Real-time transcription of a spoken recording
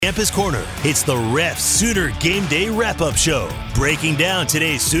Campus Corner. It's the Ref Sooner Game Day Wrap-Up Show. Breaking down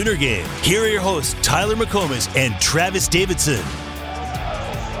today's Sooner game. Here are your hosts, Tyler McComas and Travis Davidson.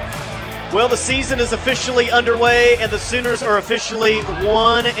 Well, the season is officially underway, and the Sooners are officially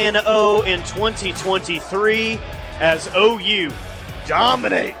 1-0 in 2023 as OU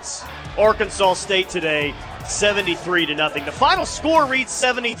dominates Arkansas State today, 73-0. The final score reads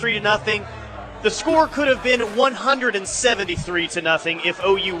 73-0. The score could have been 173-0 if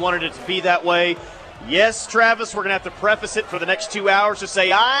OU wanted it to be that way. Yes, Travis, we're going to have to preface it for the next 2 hours to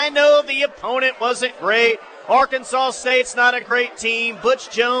say, I know the opponent wasn't great. Arkansas State's not a great team.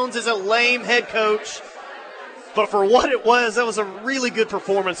 Butch Jones is a lame head coach. But for what it was, that was a really good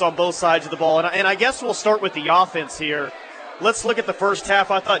performance on both sides of the ball. And I guess we'll start with the offense here. Let's look at the first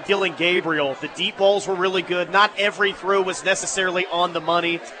half. I thought Dillon Gabriel, the deep balls were really good. Not every throw was necessarily on the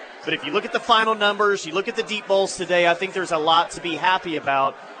money. But if you look at the final numbers, you look at the deep balls today, I think there's a lot to be happy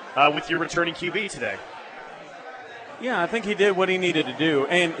about with your returning QB today. Yeah, I think he did what he needed to do.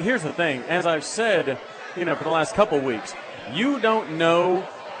 And here's the thing. As I've said, for the last couple weeks, you don't know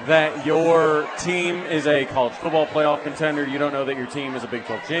that your team is a college football playoff contender. You don't know that your team is a Big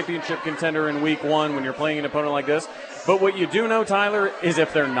 12 championship contender in week one when you're playing an opponent like this. But what you do know, Tyler, is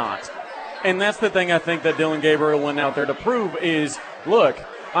if they're not. And that's the thing I think that Dillon Gabriel went out there to prove is, look,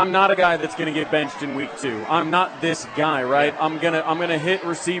 I'm not a guy that's going to get benched in week two. I'm not this guy, right? I'm gonna hit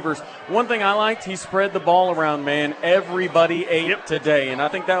receivers. One thing I liked, he spread the ball around, man. Everybody ate today, and I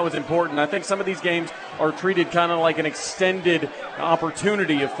think that was important. I think some of these games are treated kind of like an extended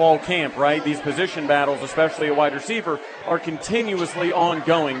opportunity of fall camp, right? These position battles, especially a wide receiver, are continuously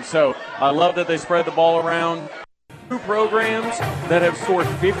ongoing. So I love that they spread the ball around. Two programs that have scored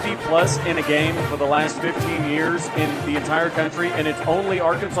 50-plus in a game for the last 15 years in the entire country, and it's only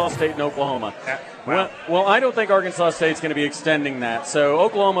Arkansas State and Oklahoma. Wow. Well, I don't think Arkansas State's going to be extending that. So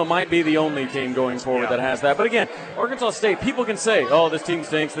Oklahoma might be the only team going forward that has that. But again, Arkansas State, people can say, oh, this team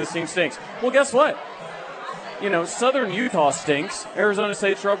stinks, this team stinks. Well, guess what? Southern Utah stinks. Arizona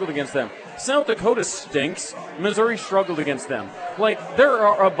State struggled against them. South Dakota stinks. Missouri struggled against them. There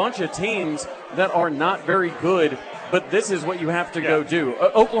are a bunch of teams that are not very good, but this is what you have to go do.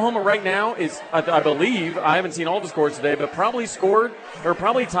 Oklahoma right now is, I believe, I haven't seen all the scores today, but probably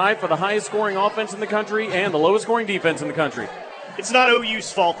tied for the highest scoring offense in the country and the lowest scoring defense in the country. It's not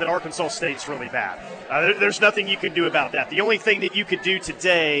OU's fault that Arkansas State's really bad. There's nothing you can do about that. The only thing that you could do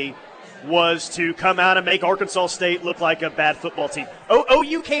today was to come out and make Arkansas State look like a bad football team.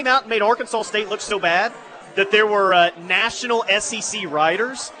 OU came out and made Arkansas State look so bad that there were national SEC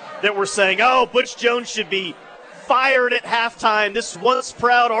writers that were saying, oh, Butch Jones should be fired at halftime. This once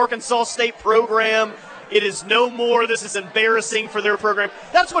proud Arkansas State program, it is no more. This is embarrassing for their program.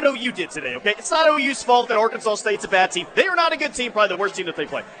 That's what OU did today, okay? It's not OU's fault that Arkansas State's a bad team. They are not a good team, probably the worst team that they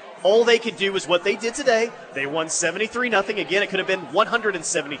play. All they could do is what they did today. They won 73-0. Again, it could have been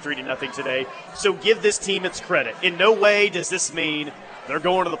 173-0 today. So give this team its credit. In no way does this mean they're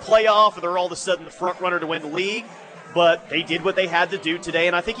going to the playoff or they're all of a sudden the front runner to win the league. But they did what they had to do today.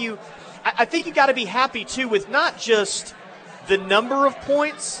 And I think you got to be happy, too, with not just the number of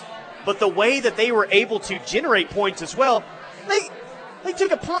points, but the way that they were able to generate points as well. They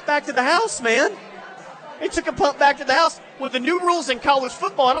took a punt back to the house, man. They took a punt back to the house. With the new rules in college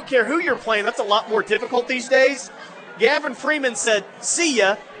football, I don't care who you're playing, that's a lot more difficult these days. Gavin Freeman said, see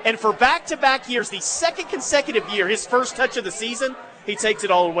ya. And for back-to-back years, the second consecutive year, his first touch of the season, he takes it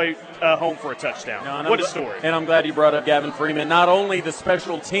all the way home for a touchdown. What a story. And I'm glad you brought up Gavin Freeman. Not only the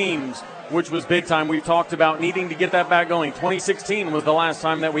special teams, which was big time, we've talked about needing to get that back going. 2016 was the last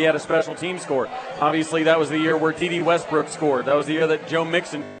time that we had a special team score. Obviously, that was the year where T.D. Westbrook scored. That was the year that Joe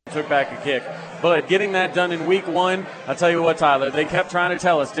Mixon took back a kick. But getting that done in week one, I'll tell you what, Tyler, they kept trying to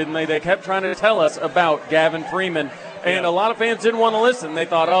tell us, didn't they? They kept trying to tell us about Gavin Freeman. And a lot of fans didn't want to listen. They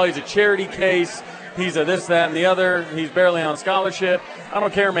thought, oh, he's a charity case. He's a this, that, and the other. He's barely on scholarship. I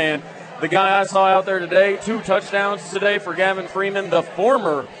don't care, man. The guy I saw out there today, 2 touchdowns today for Gavin Freeman, the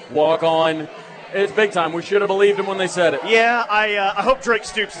former walk-on. It's big time. We should have believed him when they said it. Yeah, I hope Drake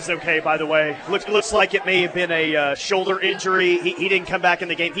Stoops is okay, by the way. Looks like it may have been a shoulder injury. He didn't come back in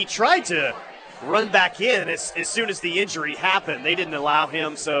the game. He tried to run back in as soon as the injury happened. They didn't allow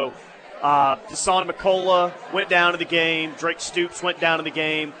him, so Dasan McCullough went down to the game. Drake Stoops went down to the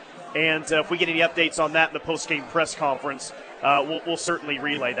game. And if we get any updates on that in the post-game press conference, we'll certainly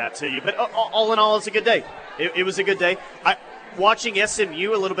relay that to you. But all in all, it's a good day. It was a good day. Watching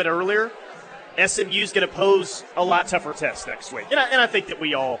SMU a little bit earlier, SMU's going to pose a lot tougher test next week. And I think that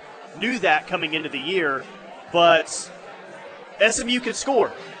we all knew that coming into the year. But SMU can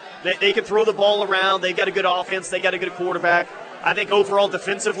score. They can throw the ball around. They got a good offense. They got a good quarterback. I think overall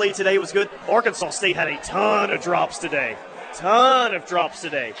defensively today was good. Arkansas State had a ton of drops today.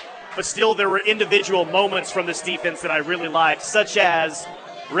 But still, there were individual moments from this defense that I really liked, such as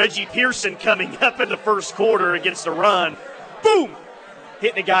Reggie Pearson coming up in the first quarter against a run. Boom!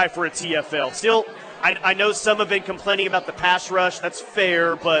 Hitting a guy for a TFL. Still, I know some have been complaining about the pass rush. That's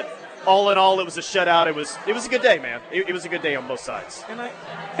fair, but all in all, it was a shutout. It was a good day, man. It was a good day on both sides.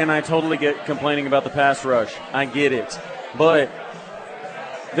 And I totally get complaining about the pass rush. I get it. But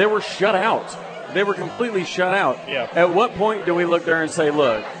they were shut out. They were completely shut out. Yeah. At what point do we look there and say,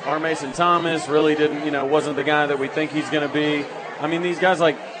 look, our Mason Thomas really wasn't the guy that we think he's going to be? I mean, these guys,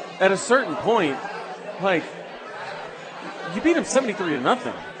 like, at a certain point, like, you beat them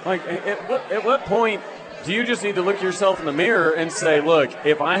 73-0. Like, at what point do you just need to look yourself in the mirror and say, look,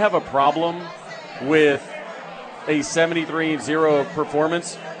 if I have a problem with a 73-0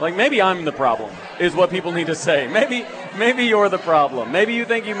 performance, like, maybe I'm the problem, is what people need to say. Maybe you're the problem. Maybe you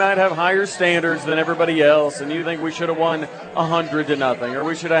think you might have higher standards than everybody else, and you think we should have won 100-0, or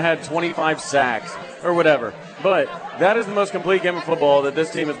we should have had 25 sacks, or whatever. But that is the most complete game of football that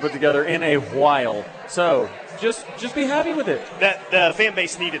this team has put together in a while. So just be happy with it. That the fan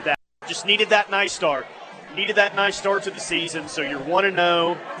base needed that. Just needed that nice start. Needed that nice start to the season. So you're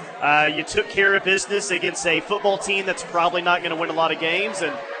 1-0. You took care of business against a football team that's probably not going to win a lot of games,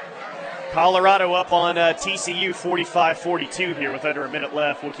 and Colorado up on TCU 45-42 here with under a minute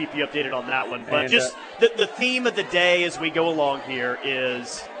left. We'll keep you updated on that one. But just the theme of the day as we go along here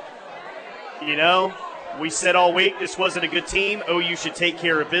is, we said all week this wasn't a good team. OU should take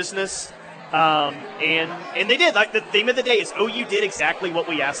care of business. And they did. Like, the theme of the day is OU did exactly what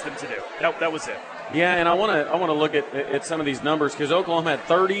we asked them to do. That was it. Yeah, and I want to look at some of these numbers because Oklahoma had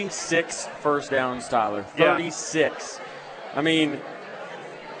 36 first downs, Tyler. 36. Yeah. I mean,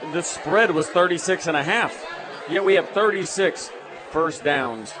 the spread was 36.5. Yet we have 36 first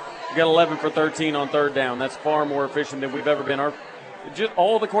downs. We got 11 for 13 on third down. That's far more efficient than we've ever been.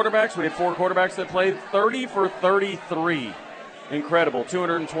 All the quarterbacks, we had 4 quarterbacks that played 30 for 33. Incredible.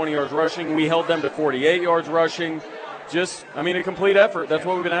 220 yards rushing. We held them to 48 yards rushing. A complete effort. That's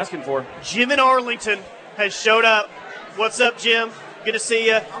what we've been asking for. Jim in Arlington has showed up. What's up, Jim? Good to see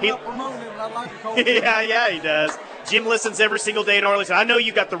you. Yeah, he does. Jim listens every single day in Arlington. I know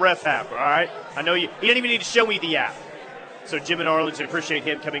you got the Ref app, all right? I know you. He didn't even need to show me the app. So Jim in Arlington, appreciate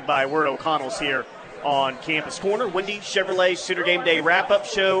him coming by. We're at O'Connell's here on Campus Corner. Wendy Chevrolet Sooner Game Day wrap-up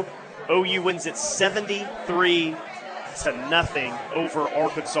show. OU wins it 73-0 over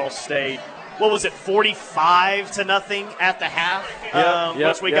Arkansas State. What was it, 45-0 at the half?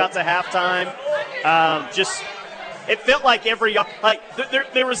 Once we got to halftime, it felt like there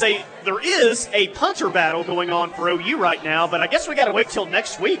is a punter battle going on for OU right now, but I guess we got to wait till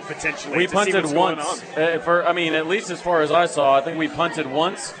next week potentially. We punted once. At least as far as I saw, I think we punted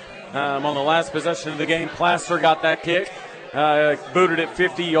once on the last possession of the game. Plaster got that kick, booted it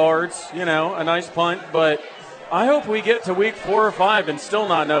 50 yards. A nice punt, but I hope we get to week 4 or 5 and still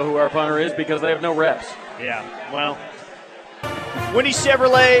not know who our punter is because they have no reps. Yeah, well, Wendy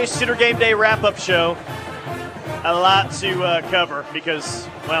Chevrolet Sooner Game Day wrap-up show. A lot to cover because,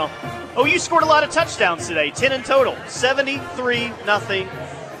 OU scored a lot of touchdowns today, 10 in total, 73-0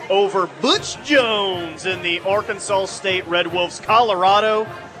 over Butch Jones in the Arkansas State Red Wolves. Colorado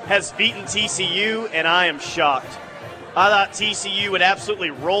has beaten TCU, and I am shocked. I thought TCU would absolutely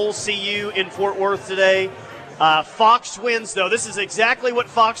roll CU in Fort Worth today. Fox wins, though. This is exactly what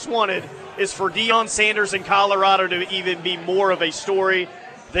Fox wanted, is for Deion Sanders and Colorado to even be more of a story.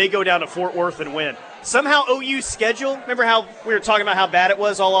 They go down to Fort Worth and win. Somehow OU's schedule, remember how we were talking about how bad it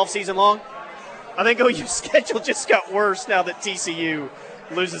was all offseason long? I think OU's schedule just got worse now that TCU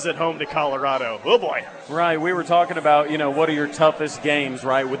loses at home to Colorado. Oh, boy. Right. We were talking about, what are your toughest games,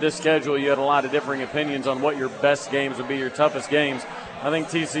 right? With this schedule, you had a lot of differing opinions on what your best games would be, your toughest games. I think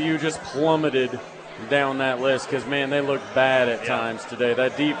TCU just plummeted down that list because, man, they look bad at times today.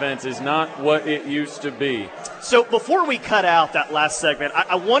 That defense is not what it used to be. So before we cut out that last segment,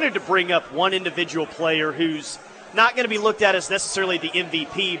 I wanted to bring up one individual player who's not going to be looked at as necessarily the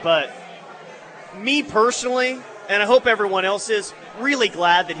MVP, but me personally, and I hope everyone else is, really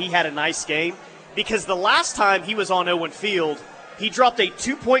glad that he had a nice game because the last time he was on Owen Field, he dropped a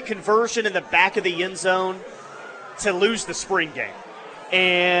 2-point conversion in the back of the end zone to lose the spring game.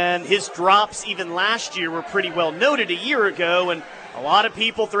 And his drops even last year were pretty well noted a year ago, and a lot of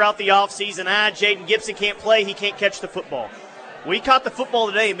people throughout the offseason, Jaden Gibson can't play, he can't catch the football. We caught the football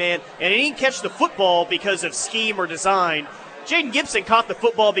today, man, and he didn't catch the football because of scheme or design. Jaden Gibson caught the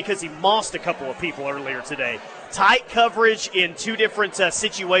football because he mossed a couple of people earlier today. Tight coverage in 2 different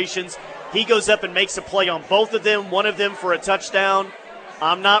situations. He goes up and makes a play on both of them, one of them for a touchdown.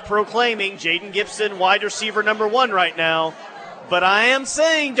 I'm not proclaiming Jaden Gibson wide receiver number 1 right now, but I am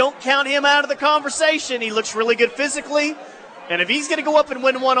saying don't count him out of the conversation. He looks really good physically, and if he's going to go up and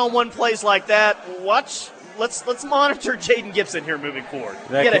win one-on-one plays like that, let's monitor Jaden Gibson here moving forward.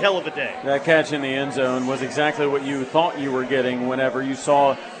 He had a hell of a day. That catch in the end zone was exactly what you thought you were getting whenever you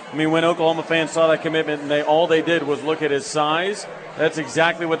saw. I mean, when Oklahoma fans saw that commitment and all they did was look at his size, that's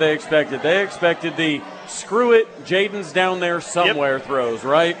exactly what they expected. They expected the screw it, Jaden's down there somewhere throws,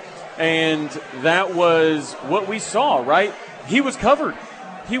 right? And that was what we saw, right? He was covered.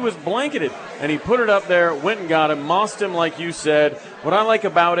 He was blanketed, and he put it up there, went and got him, mossed him like you said. What I like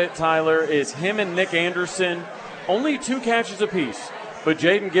about it, Tyler, is him and Nick Anderson, only 2 catches apiece. But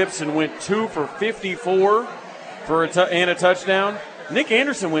Jaden Gibson went 2 for 54 and a touchdown. Nick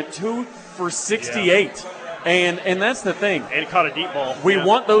Anderson went 2 for 68. Yeah. And that's the thing. And caught a deep ball. We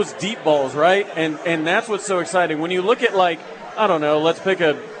want those deep balls, right? And that's what's so exciting. When you look at, like, I don't know, let's pick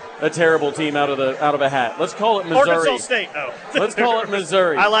a terrible team out of a hat. Let's call it Missouri. Arkansas State. Oh. Let's call it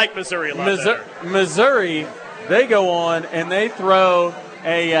Missouri. I like Missouri a lot better. Missouri, they go on and they throw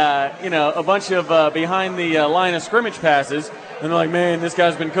a bunch of behind the line of scrimmage passes, and they're like, man, this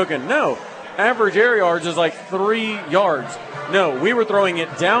guy's been cooking. No, average air yards is like 3 yards. No, we were throwing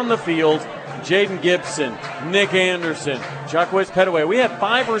it down the field. Jaden Gibson, Nick Anderson, Jacquez Petaway. We had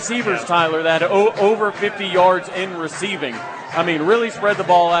 5 receivers, Tyler, that had over 50 yards in receiving. I mean, really spread the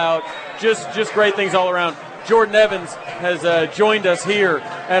ball out. Just great things all around. Jordan Evans has joined us here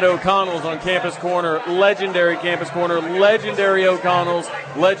at O'Connell's on Campus Corner. Legendary Campus Corner, legendary O'Connell's,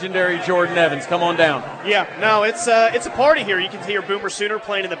 legendary Jordan Evans. Come on down. Yeah, no, it's a party here. You can hear Boomer Sooner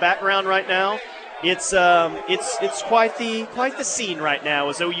playing in the background right now. It's quite the scene right now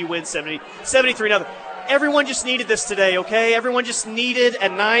as OU wins 73-0. Everyone just needed this today, okay? Everyone just needed a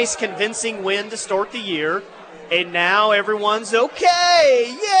nice, convincing win to start the year. And now everyone's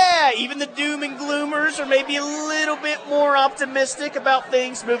okay. Yeah, even the doom and gloomers are maybe a little bit more optimistic about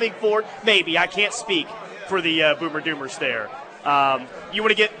things moving forward. Maybe. I can't speak for the Boomer Doomers there. You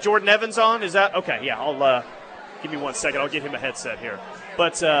want to get Jordan Evans on? Is that okay? Yeah, I'll give me 1 second. I'll get him a headset here.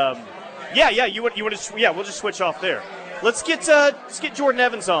 But yeah. You want to? Yeah, we'll just switch off there. Let's get Jordan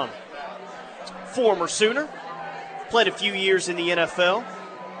Evans on. Former Sooner, played a few years in the NFL.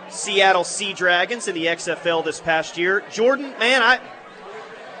 Seattle Sea Dragons in the XFL this past year. Jordan, man,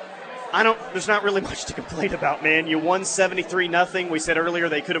 I don't. There's not really much to complain about, man. You won 73-0. We said earlier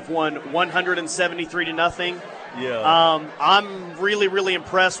they could have won 173-0. Yeah. I'm really, really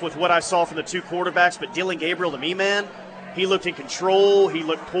impressed with what I saw from the 2 quarterbacks. But Dylan Gabriel, to me, man, he looked in control. He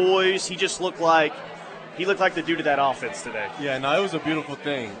looked poised. He just looked like the dude of that offense today. Yeah, no, it was a beautiful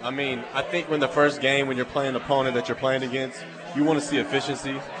thing. I mean, I think when the first game, when you're playing an opponent that you're playing against, you want to see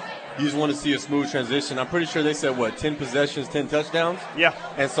efficiency. You just want to see a smooth transition. I'm pretty sure they said, 10 possessions, 10 touchdowns? Yeah.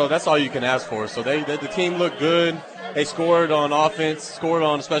 And so that's all you can ask for. So the team looked good. They scored on offense, scored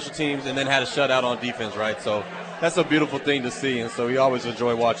on special teams, and then had a shutout on defense, right? So that's a beautiful thing to see, and so we always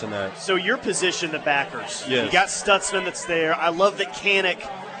enjoy watching that. So your position, the backers. Yes. You got Stutzman that's there. I love that Kanik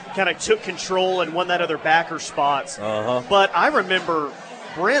kind of took control and won that other backer spot. Uh-huh. But I remember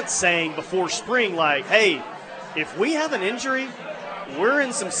Brent saying before spring, like, hey, if we have an injury, we're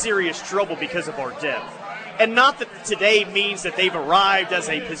in some serious trouble because of our depth. And not that today means that they've arrived as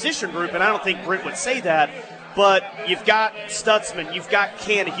a position group, and I don't think Brent would say that, but you've got Stutzman, you've got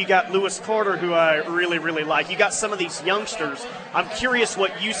Kanik, you got Lewis Carter, who I really, really like. You got some of these youngsters. I'm curious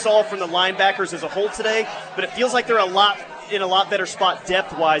what you saw from the linebackers as a whole today, but it feels like they're in a lot better spot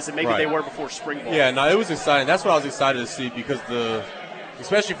depth-wise than maybe they were before spring ball. Yeah, no, it was exciting. That's what I was excited to see because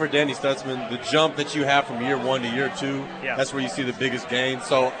especially for Danny Stutzman, the jump that you have from year 1 to year 2, that's where you see the biggest gain.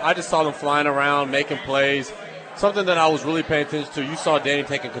 So I just saw them flying around, making plays. Something that I was really paying attention to, you saw Danny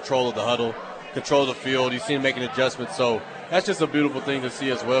taking control of the huddle, control of the field. You see him making adjustments. So that's just a beautiful thing to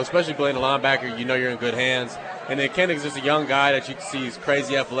see as well, especially playing a linebacker. You know you're in good hands. And then Kanik's just a young guy that you can see is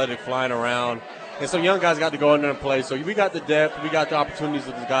crazy athletic, flying around. And so young guys got to go in there and play. So we got the depth. We got the opportunities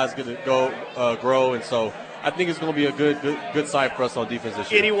that the guys get to go grow. And so I think it's going to be a good side for us on defense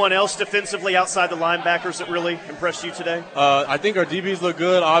this year. Anyone else defensively outside the linebackers that really impressed you today? I think our DBs look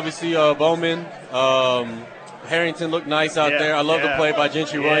good. Obviously, Bowman, Harrington looked nice out there. I love the play by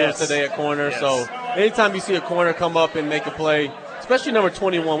Gentry Williams today at corner. Yes. So anytime you see a corner come up and make a play, especially number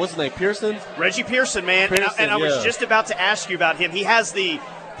 21, what's his name, Pearson? Reggie Pearson, man. And I was just about to ask you about him. He has the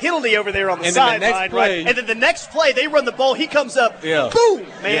penalty over there on the sideline, right? And then the next play, they run the ball. He comes up, boom,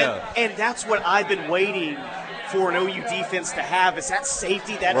 man. Yeah. And that's what I've been waiting for an OU defense to have is that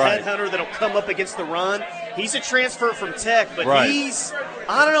safety, that headhunter that'll come up against the run. He's a transfer from Tech, but right.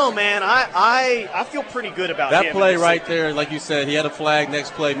 I don't know, man. I feel pretty good about that him. play right there. Like you said, he had a flag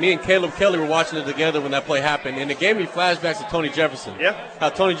next play. Me and Caleb Kelly were watching it together when that play happened, and it gave me flashbacks to Tony Jefferson. Yeah. How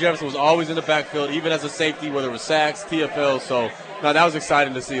Tony Jefferson was always in the backfield, even as a safety, whether it was sacks, TFL. So, no, that was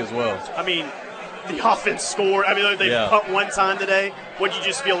exciting to see as well. I mean, the offense scored. I mean, they pumped one time today. What did you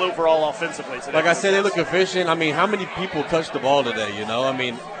just feel overall offensively today? Like I said, they look efficient. I mean, how many people touched the ball today, you know? I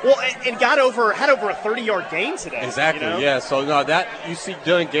mean. Well, and had over a 30-yard gain today. Exactly, you know? Yeah. So, no, that you see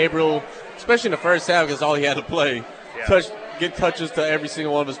Dylan Gabriel, especially in the first half because all he had to play, get touches to every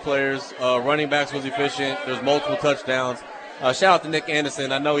single one of his players. Running backs was efficient. There's multiple touchdowns. Shout out to Nick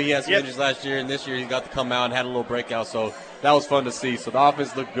Anderson. I know he had some injuries last year, and this year he got to come out and had a little breakout. So that was fun to see. So the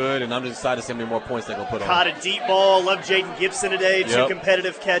offense looked good, and I'm just excited to see how many more points they're going to put on. Caught a deep ball. Love Jaden Gibson today. 2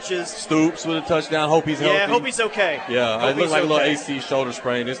 competitive catches. Stoops with a touchdown. Hope he's healthy. Yeah, hope he's okay. Yeah, it looked like a little AC shoulder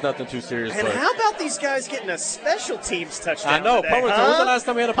sprain. It's nothing too serious. And how about these guys getting a special teams touchdown I know. today, Punt return. When's the last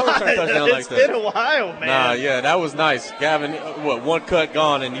time we had a punt return touchdown like that? It's been a while, man. Nah, yeah, that was nice. Gavin, one cut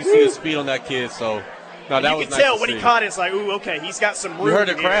gone, and you see the speed on that kid, so. No, that you can tell when he caught it, it's like, ooh, okay, he's got some room. You heard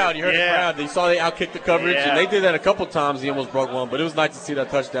the crowd. You saw they outkicked the coverage, and they did that a couple times. He almost broke one, but it was nice to see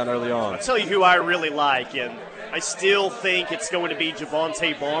that touchdown early on. I'll tell you who I really like, and I still think it's going to be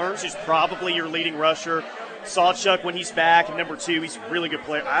Javonte Barnes, who's probably your leading rusher. Sawchuk when he's back, and number 2, he's a really good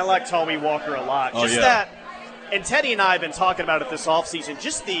player. I like Tommy Walker a lot. That, and Teddy and I have been talking about it this offseason,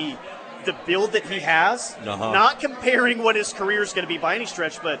 just the build that he has, not comparing what his career is going to be by any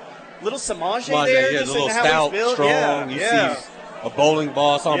stretch, but little Samaje there, just a little stout, strong. See a bowling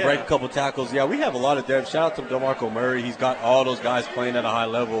ball. Saw him break a couple tackles. Yeah, we have a lot of depth. Shout out to DeMarco Murray. He's got all those guys playing at a high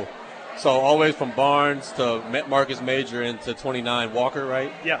level. So always from Barnes to Marcus Major and to 29 Walker,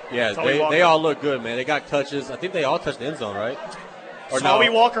 right? Yeah. They all look good, man. They got touches. I think they all touched the end zone, right? Tommy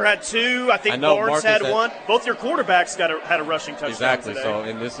Walker had 2. I think Barnes Marcus had 1. Both your quarterbacks had a rushing touchdown. Exactly. Today. So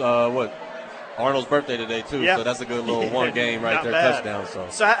in this Arnold's birthday today, too, so that's a good little one game right there, bad.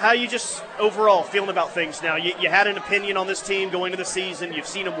 touchdown. So how you just overall feeling about things now? You had an opinion on this team going into the season. You've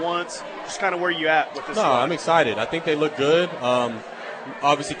seen them once. Just kind of where you at with this No, line? I'm excited. I think they look good.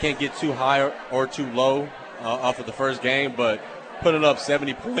 Obviously can't get too high or too low off of the first game, but putting up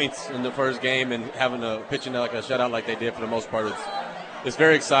 70 points in the first game and having a pitching like a shutout like they did for the most part, it's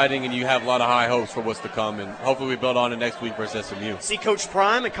very exciting, and you have a lot of high hopes for what's to come, and hopefully we build on it next week versus SMU. See Coach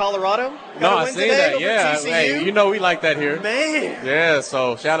Prime in Colorado? No, I seen that, yeah. Hey, you know we like that here. Man. Yeah,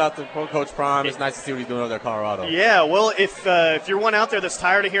 so shout out to Coach Prime. It's nice to see what he's doing over there in Colorado. Yeah, well, if you're one out there that's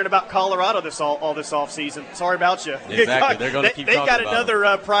tired of hearing about Colorado all this offseason, sorry about you. Exactly. They're going to keep talking about They've got another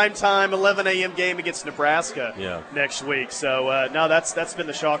primetime 11 a.m. game against Nebraska next week. So, no, that's been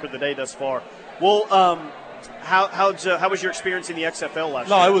the shocker of the day thus far. Well, How was your experience in the XFL last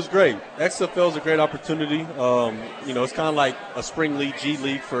year? No, it was great. XFL is a great opportunity. It's kind of like a spring league, G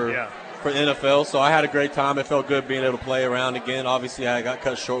League for NFL. So I had a great time. It felt good being able to play around again. Obviously, I got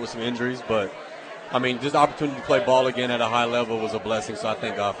cut short with some injuries, but I mean, just the opportunity to play ball again at a high level was a blessing. So I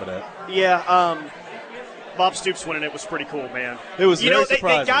thank God for that. Yeah. Bob Stoops winning it was pretty cool, man. It was very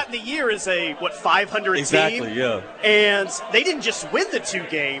surprising. They got in the year as a 500 team. Exactly, yeah. And they didn't just win the 2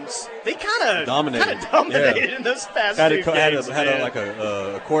 games; they kind of dominated in those past 2 games. Had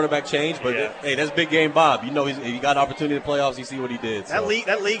a quarterback change, but hey, that's big game, Bob. You know, he got an opportunity in the playoffs. You see what he did. So.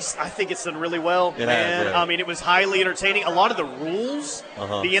 That league's, I think it's done really well. It has, yeah. I mean, it was highly entertaining. A lot of the rules,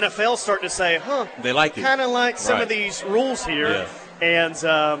 the NFL starting to say, they like it. Kind of like some of these rules here. Yeah. And,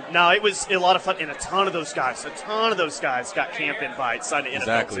 no, it was a lot of fun. And a ton of those guys got camp invites signed to NFL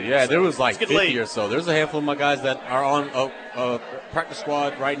Exactly. teams. Yeah, there was like 50 league. or so. There's a handful of my guys that are on a practice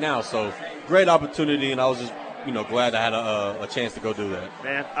squad right now. So great opportunity, and I was just, glad I had a chance to go do that.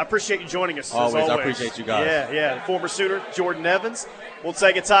 Man, I appreciate you joining us. Always. I appreciate you guys. Yeah. Former Sooner, Jordan Evans. We'll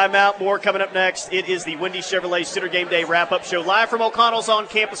take a timeout. More coming up next. It is the Wendy Chevrolet Sooner Game Day wrap-up show live from O'Connell's on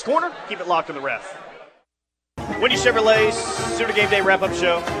Campus Corner. Keep it locked on the Ref. Wendy Chevrolet's Sooner Game Day wrap-up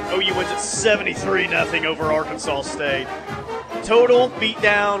show. OU wins at 73-0 over Arkansas State. Total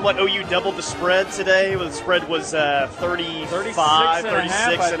beatdown. OU doubled the spread today. The spread was 36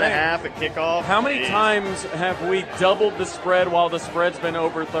 and a half at kickoff. How many times have we doubled the spread while the spread's been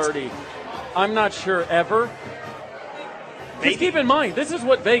over 30? I'm not sure ever. Just keep in mind, this is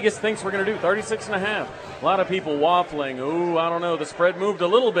what Vegas thinks we're going to do, 36 and a half. A lot of people waffling. Ooh, I don't know. The spread moved a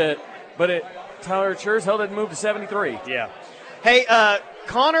little bit, but Tyler sure as hell didn't move to 73. Yeah. Hey,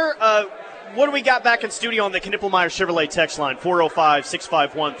 Connor, what do we got back in studio on the Knippelmeyer Chevrolet text line,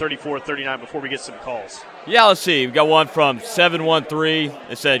 405-651-3439, before we get some calls? Yeah, let's see. We got one from 713.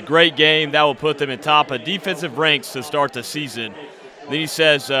 It said, great game. That will put them in top of defensive ranks to start the season. Then he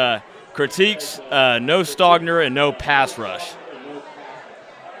says, critiques, no Stogner and no pass rush.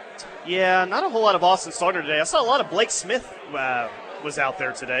 Yeah, not a whole lot of Austin Stogner today. I saw a lot of Blake Smith was out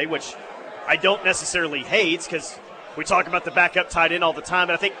there today, which I don't necessarily hate because we talk about the backup tight end all the time.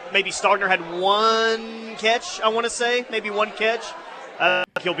 But I think maybe Stogner had one catch, I want to say, maybe one catch.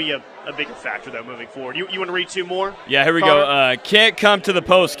 He'll be a bigger factor, though, moving forward. You want to read two more? Yeah, here we go. Can't come to the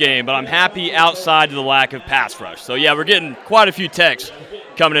post game, but I'm happy outside of the lack of pass rush. So, yeah, we're getting quite a few texts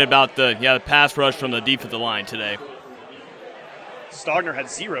coming in about the pass rush from the defensive line today. Stogner had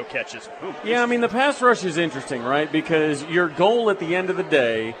 0 catches. Ooh. Yeah, I mean, the pass rush is interesting, right? Because your goal at the end of the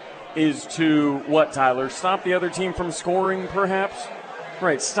day is to, what, Tyler? Stop the other team from scoring, perhaps?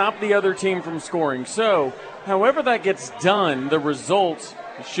 Right, stop the other team from scoring. So, however that gets done, the result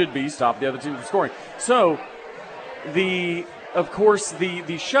should be stop the other team from scoring. So, of course, the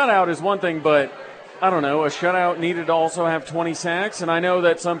shutout is one thing, but I don't know, a shutout needed to also have 20 sacks. And I know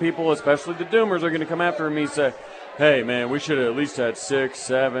that some people, especially the Doomers, are going to come after me and say, hey, man, we should have at least had 6,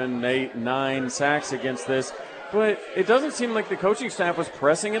 7, 8, 9 sacks against this. But it doesn't seem like the coaching staff was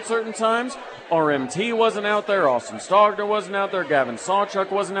pressing at certain times. RMT wasn't out there. Austin Stogner wasn't out there. Gavin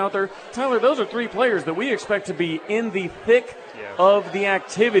Sawchuk wasn't out there. Tyler, those are 3 players that we expect to be in the thick of the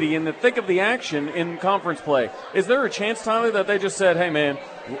activity, in the thick of the action in conference play. Is there a chance, Tyler, that they just said, hey, man,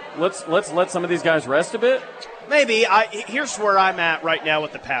 let's let some of these guys rest a bit? Maybe. Here's where I'm at right now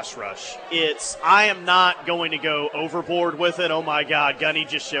with the pass rush. I am not going to go overboard with it. Oh, my God, Gunny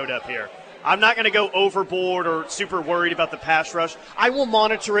just showed up here. I'm not going to go overboard or super worried about the pass rush. I will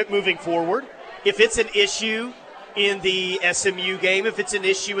monitor it moving forward. If it's an issue in the SMU game, if it's an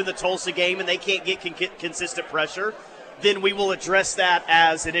issue in the Tulsa game and they can't get consistent pressure, then we will address that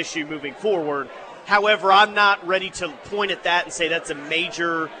as an issue moving forward. However, I'm not ready to point at that and say that's a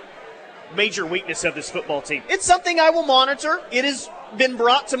major weakness of this football team. It's something I will monitor. It has been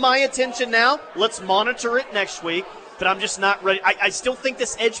brought to my attention now. Let's monitor it next week. But I'm just not ready. I still think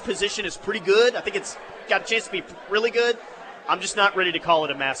this edge position is pretty good. I think it's got a chance to be really good. I'm just not ready to call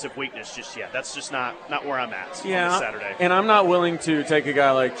it a massive weakness just yet. That's just not where I'm at on this Saturday. And I'm not willing to take a guy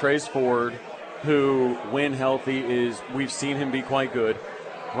like Trace Ford, who, when healthy, we've seen him be quite good.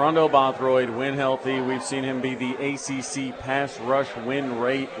 Rondo Bothroyd, when healthy, we've seen him be the ACC pass rush win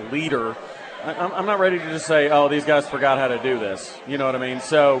rate leader. I'm not ready to just say, oh, these guys forgot how to do this. You know what I mean?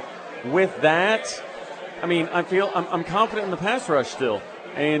 So with that, I mean, I'm confident in the pass rush still.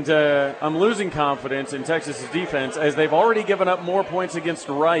 And I'm losing confidence in Texas's defense as they've already given up more points against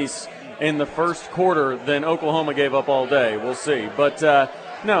Rice in the first quarter than Oklahoma gave up all day. We'll see. But,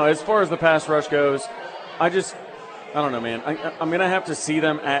 no, as far as the pass rush goes, I don't know, man. I'm going to have to see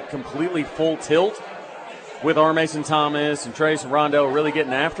them at completely full tilt with R. Mason Thomas and Trace and Rondell really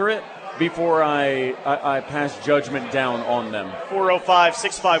getting after it before I pass judgment down on them.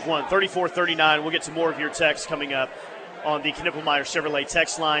 405-651-3439. We'll get to more of your texts coming up on the Knippelmeyer Chevrolet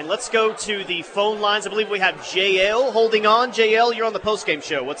text line. Let's go to the phone lines. I believe we have JL holding on. JL, you're on the postgame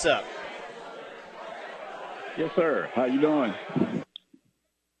show. What's up? Yes, sir. How you doing?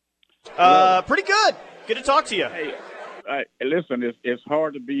 Pretty good. Good to talk to you. Hey, listen, it's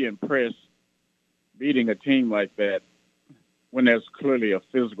hard to be impressed beating a team like that when there's clearly a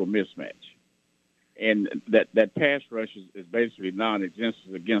physical mismatch. And that pass rush is basically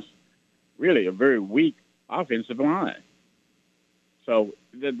non-existent against really a very weak offensive line. So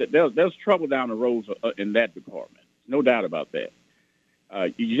there's trouble down the road in that department. No doubt about that.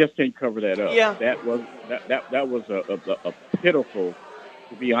 You just can't cover that up. Yeah. That was a pitiful,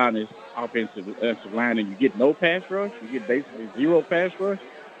 to be honest, offensive line, and you get no pass rush. You get basically 0 pass rush.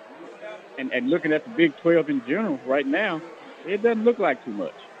 And looking at the Big 12 in general right now, it doesn't look like too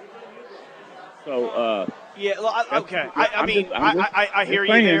much. So yeah, well, okay. I hear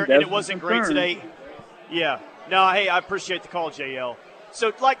you there, and it wasn't great today. Yeah. No, hey, I appreciate the call, JL.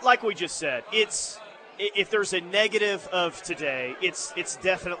 So, like we just said, if there's a negative of today, it's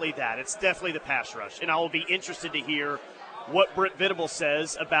definitely that. It's definitely the pass rush, and I will be interested to hear what Brent Venables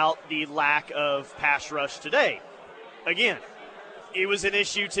says about the lack of pass rush today. Again, it was an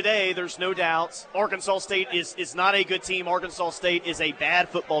issue today. There's no doubt. Arkansas State is not a good team. Arkansas State is a bad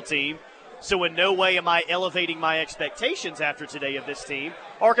football team. So in no way am I elevating my expectations after today of this team.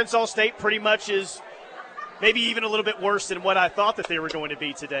 Arkansas State pretty much is maybe even a little bit worse than what I thought that they were going to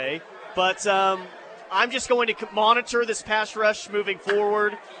be today. But I'm just going to monitor this pass rush moving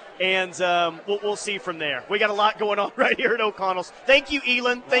forward, and we'll see from there. We got a lot going on right here at O'Connell's. Thank you,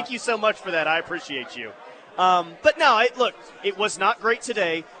 Elon. Thank you so much for that. I appreciate you. But no, look, it was not great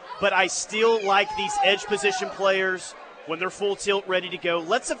today, but I still like these edge position players when they're full tilt, ready to go.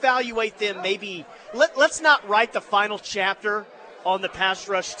 Let's evaluate them maybe. Let's not write the final chapter on the pass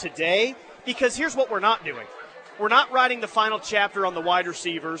rush today, because here's what we're not doing. We're not writing the final chapter on the wide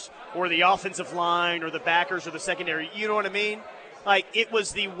receivers or the offensive line or the backers or the secondary. You know what I mean? Like, it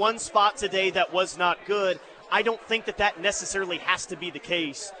was the one spot today that was not good. I don't think that necessarily has to be the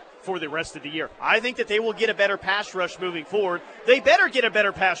case for the rest of the year. I think that they will get a better pass rush moving forward. They better get a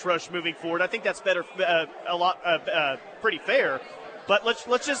better pass rush moving forward. I think that's better, pretty fair. But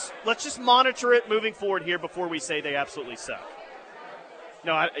let's just monitor it moving forward here before we say they absolutely suck.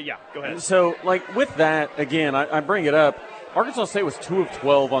 No, go ahead. So, with that, again, I bring it up. Arkansas State was 2 of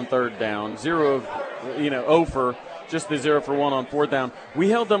 12 on third down, 0 for just the 0 for 1 on fourth down. We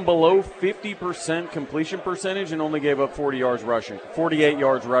held them below 50% completion percentage and only gave up 48 yards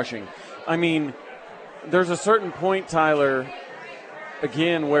rushing. I mean, there's a certain point, Tyler,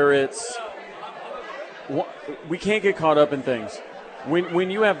 again, where we can't get caught up in things.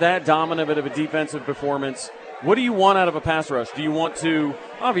 When you have that dominant of a defensive performance, what do you want out of a pass rush? Do you want to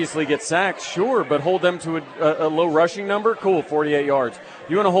obviously get sacked? Sure, but hold them to a low rushing number? Cool, 48 yards.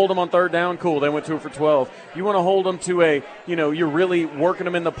 You want to hold them on third down? Cool, they went 2 for 12. You want to hold them to you're really working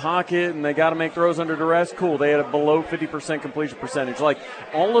them in the pocket and they got to make throws under duress? Cool, they had a below 50% completion percentage.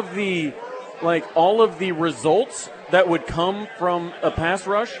 All of the results that would come from a pass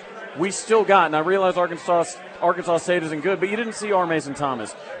rush, we still got. And I realize Arkansas State isn't good, but you didn't see R. Mason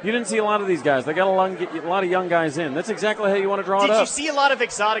Thomas. You didn't see a lot of these guys. They got a lot of young guys in. That's exactly how you want to draw it up. Did you see a lot of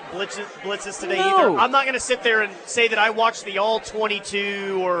exotic blitzes today No. either? I'm not going to sit there and say that I watched the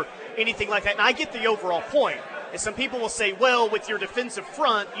all-22 or anything like that, and I get the overall point. And some people will say, well, with your defensive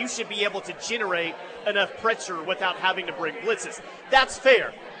front, you should be able to generate enough pressure without having to bring blitzes. That's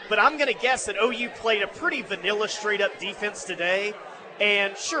fair. But I'm going to guess that OU played a pretty vanilla straight-up defense today.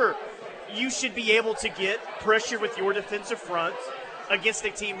 And sure, you should be able to get pressure with your defensive front against a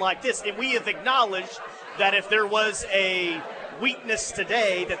team like this. And we have acknowledged that if there was a weakness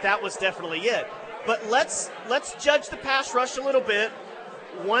today, that was definitely it. But let's judge the pass rush a little bit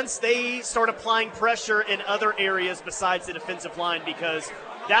once they start applying pressure in other areas besides the defensive line, because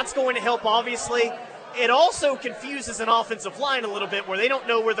that's going to help, obviously. It also confuses an offensive line a little bit where they don't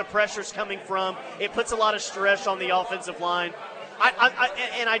know where the pressure's coming from. It puts a lot of stress on the offensive line.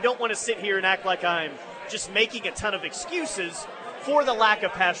 I don't want to sit here and act like I'm just making a ton of excuses for the lack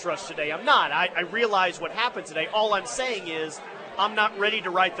of pass rush today. I'm not. I realize what happened today. All I'm saying is I'm not ready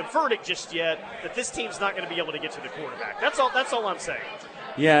to write the verdict just yet that this team's not going to be able to get to the quarterback. That's all I'm saying.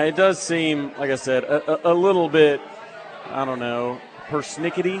 Yeah, it does seem, like I said, a little bit, I don't know,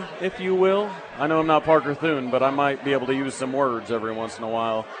 persnickety, if you will. I know I'm not Parker Thune, but I might be able to use some words every once in a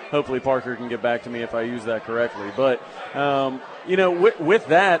while. Hopefully Parker can get back to me if I use that correctly. But, with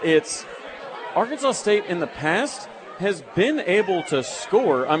that, it's Arkansas State in the past has been able to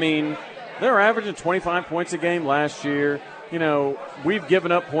score. I mean, they're averaging 25 points a game last year. We've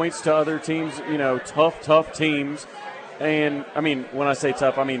given up points to other teams, tough teams. And, I mean, when I say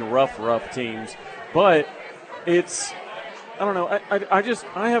tough, I mean rough teams. But it's – I don't know.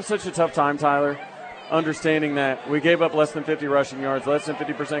 I have such a tough time, Tyler, understanding that we gave up less than 50 rushing yards, less than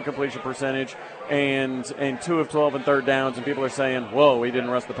 50% completion percentage, and 2 of 12 in third downs, and people are saying, whoa, we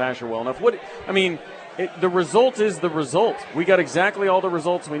didn't rush the passer well enough. The result is the result. We got exactly all the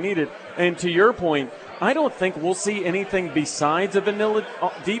results we needed. And to your point, I don't think we'll see anything besides a vanilla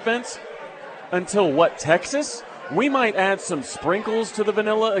defense until, Texas? We might add some sprinkles to the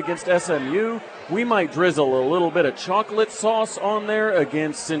vanilla against SMU. We might drizzle a little bit of chocolate sauce on there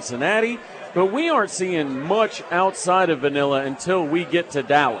against Cincinnati. But we aren't seeing much outside of vanilla until we get to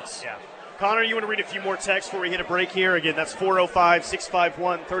Dallas. Yeah. Connor, you want to read a few more texts before we hit a break here? Again, that's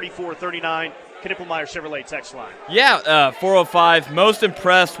 405-651-3439. Knippelmeyer Chevrolet text line. Yeah, 405. Most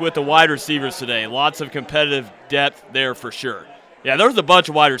impressed with the wide receivers today. Lots of competitive depth there for sure. Yeah, there was a bunch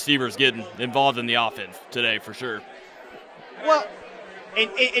of wide receivers getting involved in the offense today for sure. Well,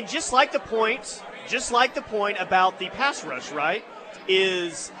 and just like the point about the pass rush, right,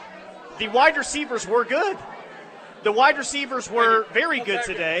 is the wide receivers were good. The wide receivers were very good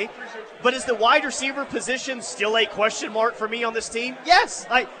today. But is the wide receiver position still a question mark for me on this team? Yes.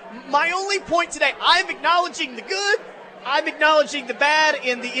 My only point today, I'm acknowledging the good. I'm acknowledging the bad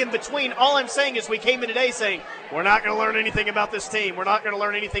and the in-between. All I'm saying is we came in today saying, we're not going to learn anything about this team. We're not going to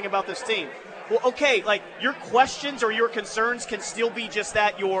learn anything about this team. Well, okay, your questions or your concerns can still be just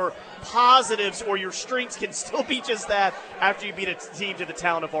that. Your positives or your strengths can still be just that after you beat a team to the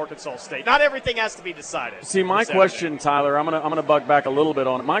talent of Arkansas State. Not everything has to be decided. See, my question, Tyler, I'm gonna bug back a little bit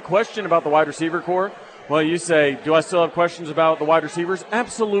on it. My question about the wide receiver core, well, you say, do I still have questions about the wide receivers?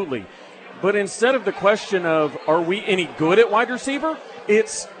 Absolutely. But instead of the question of, are we any good at wide receiver,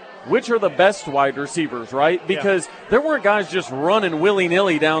 it's, which are the best wide receivers, right? Because there weren't guys just running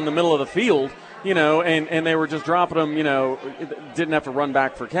willy-nilly down the middle of the field, and they were just dropping them, didn't have to run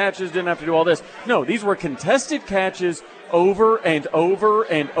back for catches, didn't have to do all this. No, these were contested catches over and over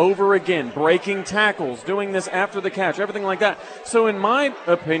and over again, breaking tackles, doing this after the catch, everything like that. So in my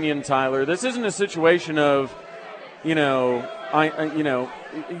opinion, Tyler, this isn't a situation of, you may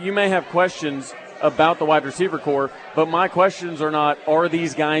have questions about the wide receiver core, but my questions are not, are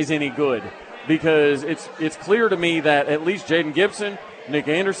these guys any good? Because it's clear to me that at least Jaden Gibson, Nick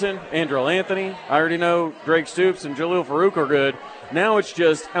Anderson, Andrell Anthony, I already know Drake Stoops and Jaleel Farouk are good. Now it's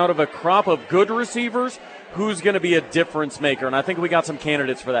just out of a crop of good receivers, who's going to be a difference maker? And I think we got some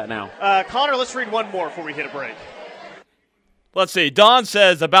candidates for that now. Connor, let's read one more before we hit a break. Let's see. Don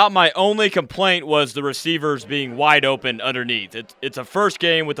says, about my only complaint was the receivers being wide open underneath. It's a first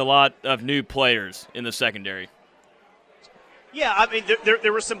game with a lot of new players in the secondary. Yeah, I mean,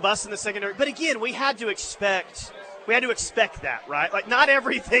 there were some busts in the secondary. But, again, we had to expect that, right? Like, not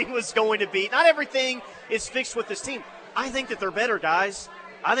everything was going to be – not everything is fixed with this team. I think that they're better, guys.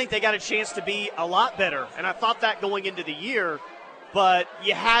 I think they got a chance to be a lot better, and I thought that going into the year, but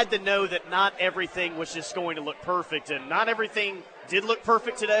you had to know that not everything was just going to look perfect, and not everything did look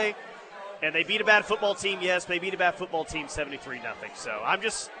perfect today, and they beat a bad football team, yes, they beat a bad football team 73-0. So I'm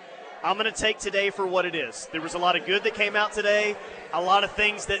going to take today for what it is. There was a lot of good that came out today, a lot of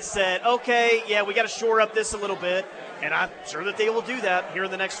things that said, okay, yeah, we got to shore up this a little bit, and I'm sure that they will do that here in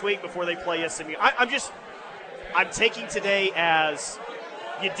the next week before they play SMU. I'm taking today as –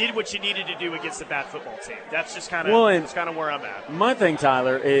 you did what you needed to do against a bad football team. That's just kind of where I'm at. My thing,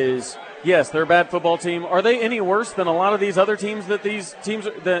 Tyler, is yes, they're a bad football team. Are they any worse than a lot of these other teams that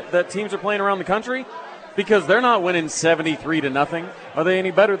teams are playing around the country? Because they're not winning 73-0. Are they any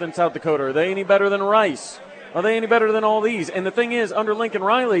better than South Dakota? Are they any better than Rice? Are they any better than all these? And the thing is, under Lincoln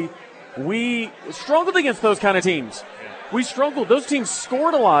Riley, we struggled against those kind of teams. We struggled. Those teams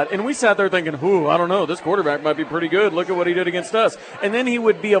scored a lot, and we sat there thinking, I don't know, this quarterback might be pretty good. Look at what he did against us. And then he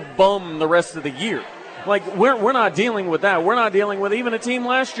would be a bum the rest of the year. Like, we're not dealing with that. We're not dealing with even a team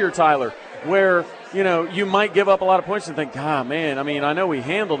last year, Tyler, where, you might give up a lot of points and think, man, I mean, I know we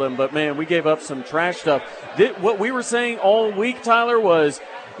handled them, but, man, we gave up some trash stuff. What we were saying all week, Tyler, was,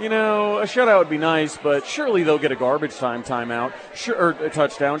 a shutout would be nice, but surely they'll get a garbage time timeout or a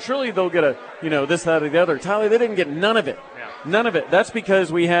touchdown. Surely they'll get a, this, that, or the other. Tyler, they didn't get none of it. Yeah. None of it. That's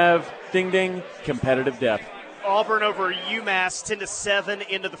because we have, ding, ding, competitive depth. Auburn over UMass 10-7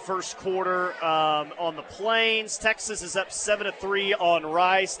 into the first quarter on the Plains. Texas is up 7-3 on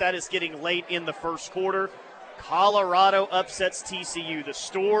Rice. That is getting late in the first quarter. Colorado upsets TCU. The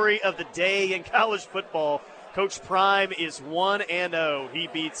story of the day in college football. Coach Prime is 1-0. He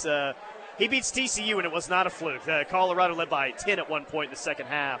beats TCU, and it was not a fluke. Colorado led by 10 at one point in the second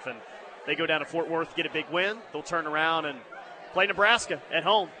half, and they go down to Fort Worth to get a big win. They'll turn around and play Nebraska at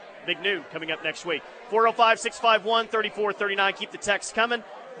home. Big noon coming up next week. 405-651-3439. Keep the text coming.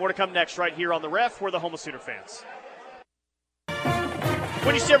 More to come next right here on The Ref. We're the home of Sooner fans.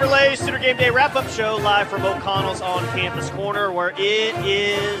 Windy Chevrolet Sooner Game Day wrap-up show live from O'Connell's on Campus Corner, where it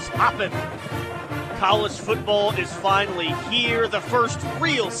is hopping. College football is finally here, the first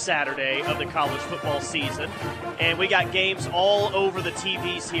real Saturday of the college football season, and we got games all over the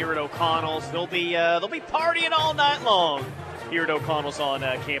TVs here at O'Connell's. They'll be partying all night long here at O'Connell's on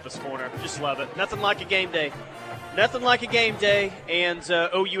Campus Corner. Just love it. Nothing like a game day. Nothing like a game day, and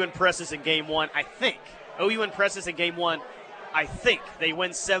OU impresses in game one, I think. OU impresses in game one, I think. They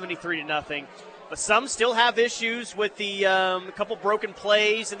win 73-0. But some still have issues with the couple broken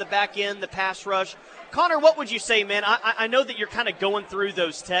plays in the back end, the pass rush. Connor, what would you say, man? I know that you're kind of going through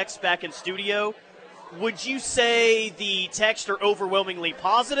those texts back in studio. Would you say the texts are overwhelmingly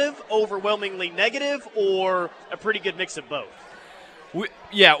positive, overwhelmingly negative, or a pretty good mix of both? We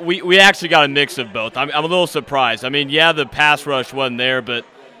actually got a mix of both. I'm a little surprised. I mean, the pass rush wasn't there, but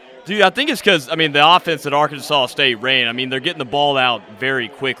dude, I think it's because, the offense at Arkansas State ran. They're getting the ball out very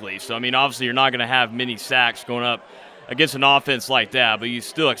quickly. So, obviously you're not going to have many sacks going up against an offense like that, but you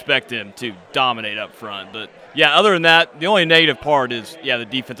still expect them to dominate up front. But, other than that, the only negative part is, the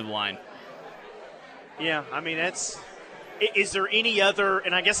defensive line. Yeah, is there any other,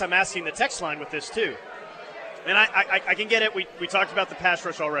 and I guess I'm asking the text line with this too, and I can get it. We talked about the pass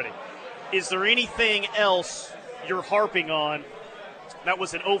rush already. Is there anything else you're harping on that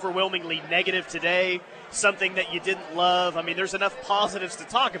was an overwhelmingly negative today, something that you didn't love? There's enough positives to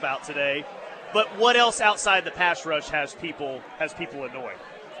talk about today, but what else outside the pass rush has people annoyed?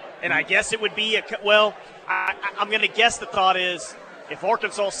 And I guess it would be I'm going to guess the thought is if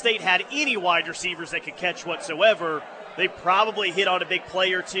Arkansas State had any wide receivers that could catch whatsoever, they probably hit on a big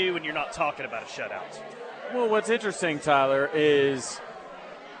play or two, and you're not talking about a shutout. Well, what's interesting, Tyler, is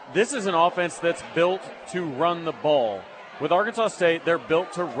this is an offense that's built to run the ball. With Arkansas State, they're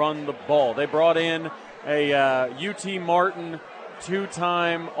built to run the ball. They brought in a UT Martin,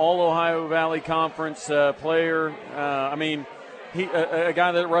 two-time All-Ohio Valley Conference player. A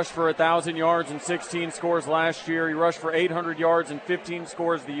guy that rushed for 1,000 yards and 16 scores last year. He rushed for 800 yards and 15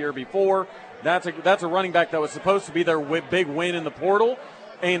 scores the year before. That's a running back that was supposed to be their big win in the portal,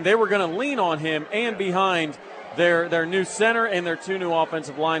 and they were going to lean on him and behind their new center and their two new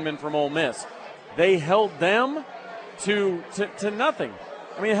offensive linemen from Ole Miss. They held them to nothing.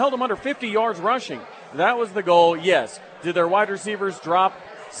 I mean, it held them under 50 yards rushing. That was the goal, yes. Did their wide receivers drop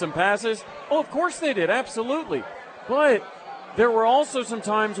some passes? Oh, of course they did, absolutely. But there were also some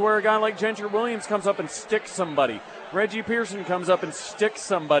times where a guy like Gentry Williams comes up and sticks somebody. Reggie Pearson comes up and sticks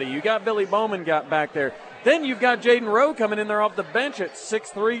somebody. You got Billy Bowman got back there. Then you've got Jaden Rowe coming in there off the bench at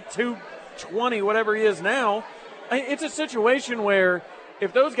 6'3", 220, whatever he is now. It's a situation where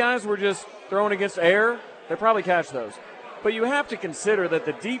if those guys were just throwing against air, they probably catch those. But you have to consider that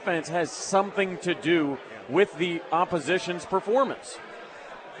the defense has something to do with the opposition's performance.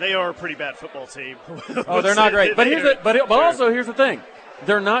 They are a pretty bad football team. Oh, they're not great. But also here's the thing.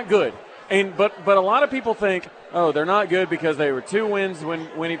 They're not good. But a lot of people think, oh, they're not good because they were 2 wins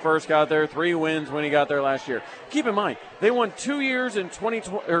when he first got there, 3 wins when he got there last year. Keep in mind, they won 2 games in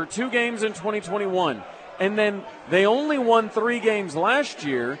 2021, and then they only won 3 games last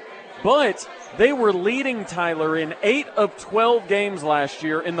year, but they were leading, Tyler, in 8 of 12 games last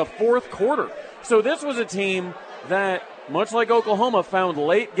year in the fourth quarter. So this was a team that, much like Oklahoma, found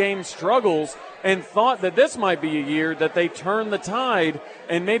late game struggles and thought that this might be a year that they turn the tide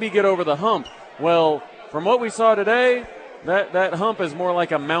and maybe get over the hump. Well, from what we saw today, that hump is more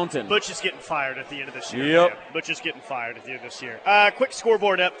like a mountain. Butch is getting fired at the end of this year. Yep. Man. Butch is getting fired at the end of this year. Quick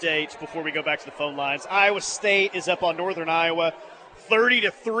scoreboard update before we go back to the phone lines. Iowa State is up on Northern Iowa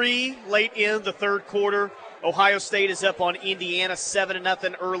 30-3 late in the third quarter. Ohio State is up on Indiana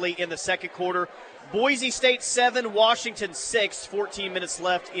 7-0 early in the second quarter. Boise State 7, Washington 6, 14 minutes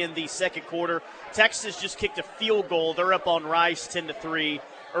left in the second quarter. Texas just kicked a field goal. They're up on Rice 10-3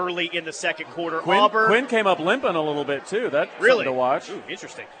 early in the second quarter. Quinn came up limping a little bit, too. That's really something to watch. Ooh,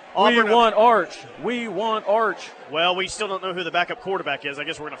 interesting. We want Arch. We want Arch. Well, we still don't know who the backup quarterback is. I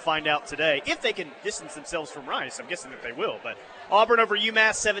guess we're going to find out today. If they can distance themselves from Rice, I'm guessing that they will. But Auburn over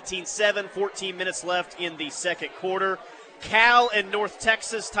UMass 17-7, 14 minutes left in the second quarter. Cal and North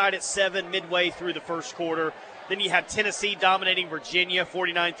Texas tied at 7 midway through the first quarter. Then you had Tennessee dominating Virginia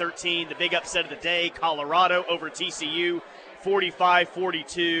 49-13. The big upset of the day, Colorado over TCU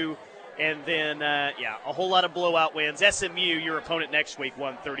 45-42. And then, a whole lot of blowout wins. SMU, your opponent next week,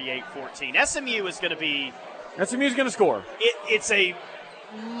 won 38-14. SMU is going to be – SMU's going to score. It's a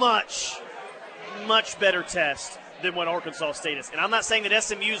much, much better test than what Arkansas State is. And I'm not saying that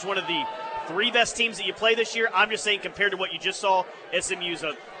SMU is one of the 3 best teams that you play this year. I'm just saying compared to what you just saw, SMU's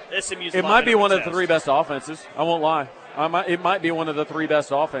it might be one of the 3 best offenses. I won't lie. It might be one of the 3 best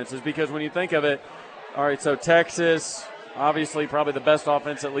offenses because when you think of it, all right, so Texas – obviously, probably the best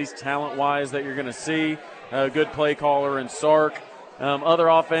offense, at least talent-wise, that you're going to see. A good play caller in Sark. Other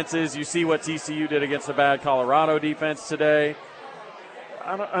offenses, you see what TCU did against the bad Colorado defense today.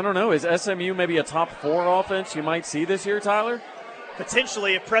 I don't know. Is SMU maybe a top 4 offense you might see this year, Tyler?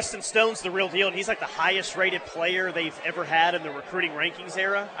 Potentially, if Preston Stone's the real deal, and he's like the highest-rated player they've ever had in the recruiting rankings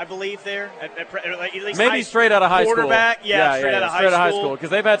era, I believe, there. At least maybe straight out of high school. Quarterback, straight out of high school. Because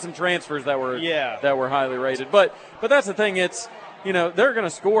they've had some transfers that were highly rated. But that's the thing. It's, they're going to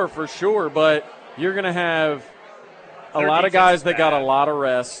score for sure, but you're going to have a lot of guys that got a lot of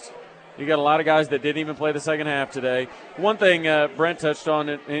rest. You got a lot of guys that didn't even play the second half today. One thing Brent touched on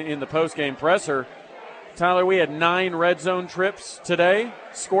in the post-game presser, Tyler, we had 9 red zone trips today,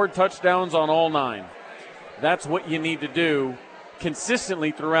 scored touchdowns on all 9. That's what you need to do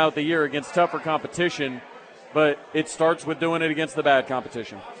consistently throughout the year against tougher competition, but it starts with doing it against the bad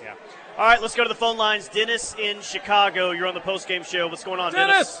competition. Yeah. All right, let's go to the phone lines. Dennis in Chicago, you're on the post-game show. What's going on,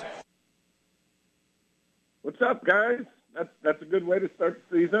 Dennis? What's up, guys? That's a good way to start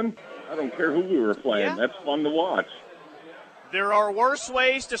the season. I don't care who we were playing. Yeah. That's fun to watch. There are worse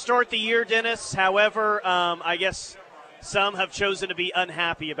ways to start the year, Dennis. However, I guess some have chosen to be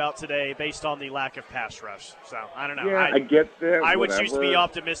unhappy about today based on the lack of pass rush. So, I don't know. Yeah, I get that. I would choose to be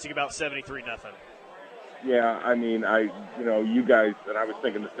optimistic about 73-0. Yeah, I mean, you guys, and I was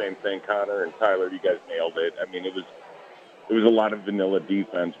thinking the same thing, Connor and Tyler, you guys nailed it. I mean, it was a lot of vanilla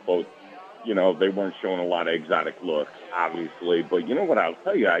defense, both, they weren't showing a lot of exotic looks, obviously. But you know what I'll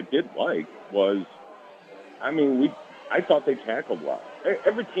tell you I did like was, I thought they tackled well.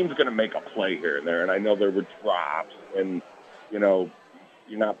 Every team's going to make a play here and there, and I know there were drops, and, you're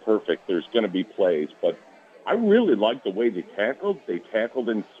not perfect. There's going to be plays, but I really liked the way they tackled. They tackled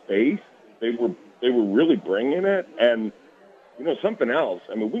in space. They were really bringing it, and, something else.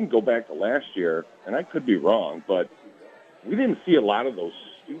 I mean, we can go back to last year, and I could be wrong, but we didn't see a lot of those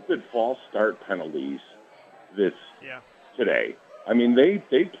stupid false start penalties today. I mean, they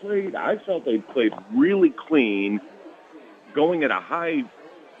played, I felt they played really clean, going at a high,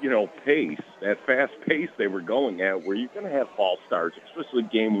 pace, that fast pace they were going at, where you're going to have false starts, especially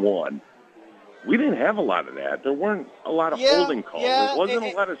game one. We didn't have a lot of that. There weren't a lot of holding calls. There wasn't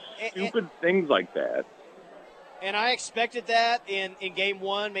a lot of stupid things like that. And I expected that in game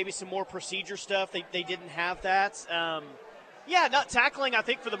one, maybe some more procedure stuff. They didn't have that. Not tackling, I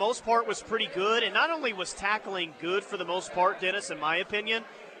think, for the most part, was pretty good. And not only was tackling good for the most part, Dennis, in my opinion,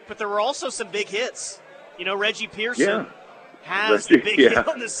 but there were also some big hits. Reggie Pearson has the big hit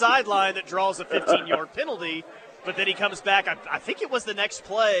on the sideline that draws a 15-yard penalty, but then he comes back. I think it was the next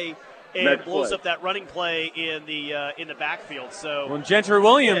play and blows up that running play in the backfield. So when Gentry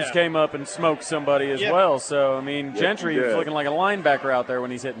Williams came up and smoked somebody as well. So, Gentry is looking like a linebacker out there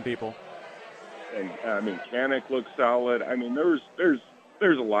when he's hitting people. And, Kanik looks solid. There's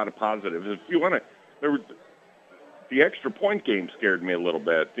a lot of positives. If you want to – the extra point game scared me a little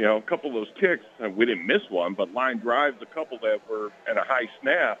bit. A couple of those kicks, we didn't miss one, but line drives, a couple that were at a high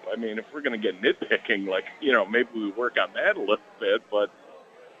snap. If we're going to get nitpicking, maybe we work on that a little bit, but –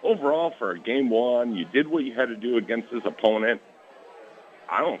 overall, for game one, you did what you had to do against this opponent.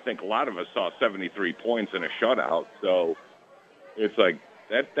 I don't think a lot of us saw 73 points in a shutout. So it's like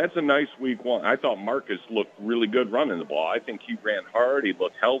that's a nice week one. I thought Marcus looked really good running the ball. I think he ran hard. He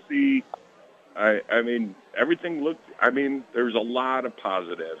looked healthy. Everything looked – there's a lot of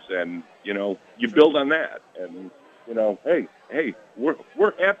positives. And, you build on that. And, hey,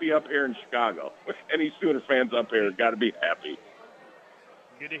 we're happy up here in Chicago. Any Sooner fans up here got to be happy.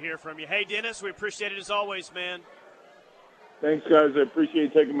 Good to hear from you. Hey, Dennis, we appreciate it as always, man. Thanks, guys. I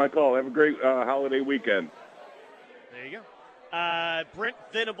appreciate taking my call. Have a great holiday weekend. There you go. Brent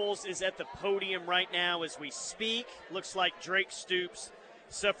Venables is at the podium right now as we speak. Looks like Drake Stoops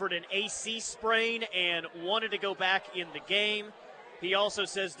suffered an AC sprain and wanted to go back in the game. He also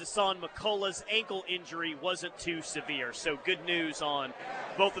says Dasan McCullough's ankle injury wasn't too severe. So good news on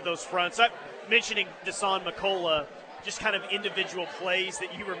both of those fronts. I'm mentioning Dasan McCullough, just kind of individual plays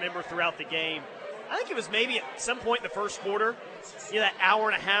that you remember throughout the game. I think it was maybe at some point in the first quarter, that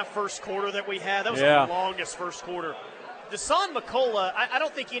hour and a half first quarter that we had. That was the longest first quarter. Dasan McCullough, I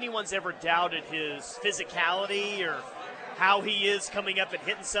don't think anyone's ever doubted his physicality or how he is coming up and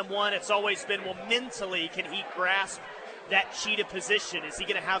hitting someone. It's always been, mentally, can he grasp that cheetah position? Is he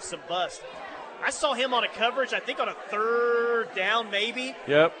going to have some bust? I saw him on a coverage, I think on a third down maybe.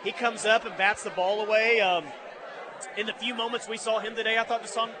 Yep. He comes up and bats the ball away. In the few moments we saw him today, I thought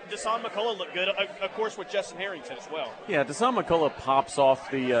Dasan McCullough looked good, of course, with Justin Harrington as well. Yeah, Dasan McCullough pops off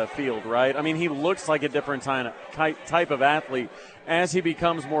the field, right? He looks like a different type of athlete as he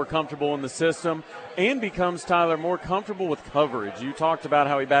becomes more comfortable in the system and becomes, Tyler, more comfortable with coverage. You talked about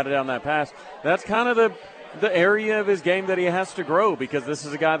how he batted down that pass. That's kind of the area of his game that he has to grow, because this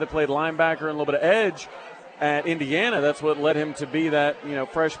is a guy that played linebacker and a little bit of edge at Indiana. That's what led him to be that,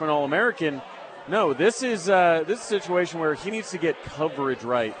 freshman All-American. No, this is a situation where he needs to get coverage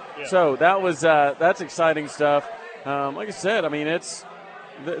right. Yeah. So that's exciting stuff. Like I said, it's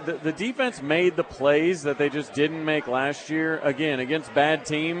the defense made the plays that they just didn't make last year. Again, against bad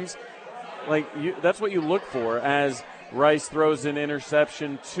teams, that's what you look for as Rice throws an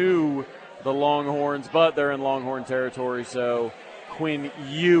interception to the Longhorns, but they're in Longhorn territory, so Quinn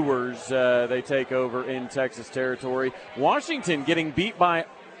Ewers, they take over in Texas territory. Washington getting beat by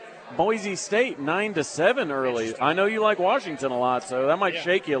Boise State 9-7 early. I know you like Washington a lot, so that might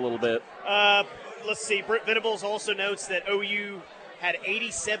shake you a little bit. Let's see. Brent Venables also notes that OU had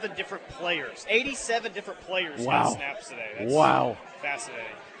 87 different players. 87 different players got snaps today. That's fascinating.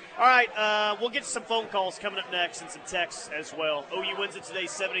 All right, we'll get some phone calls coming up next and some texts as well. OU wins it today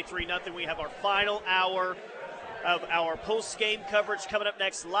 73-0. We have our final hour of our post-game coverage coming up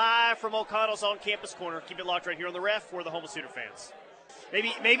next, live from O'Connell's On Campus Corner. Keep it locked right here on the Ref. We're the home of Sooner fans.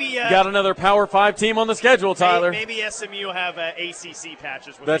 Maybe got another Power 5 team on the schedule, Tyler. Maybe SMU will have ACC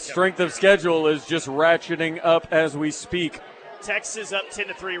patches. That strength of schedule is just ratcheting up as we speak. Texas up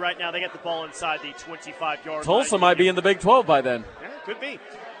 10-3 right now. They got the ball inside the 25-yard line. Tulsa might be in the Big 12 by then. Yeah, could be.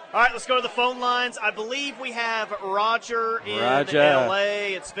 All right, let's go to the phone lines. I believe we have Roger in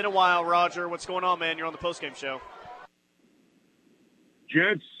L.A. It's been a while, Roger. What's going on, man? You're on the postgame show.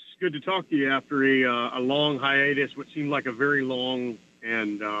 Jets good to talk to you after a long hiatus, what seemed like a very long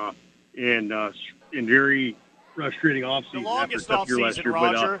and very frustrating offseason. The longest offseason,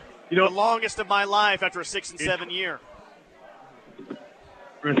 Roger. The longest of my life after a 6 and 7 year.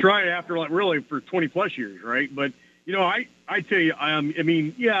 That's right, after really for 20-plus years, right? But, I tell you,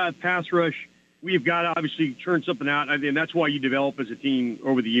 pass rush, we've got to obviously churn something out, and that's why you develop as a team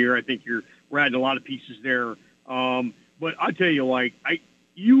over the year. I think we're adding a lot of pieces there. But I tell you,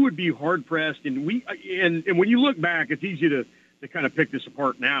 you would be hard-pressed, and when you look back, it's easy to kind of pick this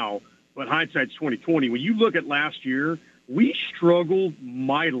apart now, but hindsight's 20/20. When you look at last year, we struggled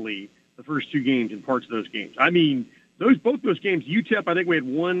mightily the first two games in parts of those games. I mean, both those games, UTEP, I think we had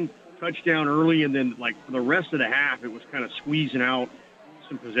one touchdown early, and then for the rest of the half, it was kind of squeezing out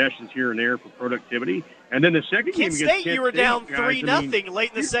some possessions here and there for productivity. And then the second game against Kent State, you were down 3-0 late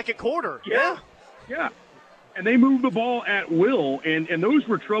in the second quarter. Yeah. And they moved the ball at will, and those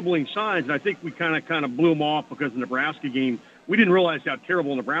were troubling signs. And I think we kind of blew them off because of the Nebraska game. We didn't realize how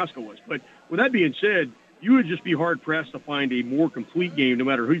terrible Nebraska was. But with that being said, you would just be hard pressed to find a more complete game, no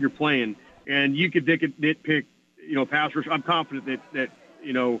matter who you're playing. And you could nitpick, pass rush. I'm confident that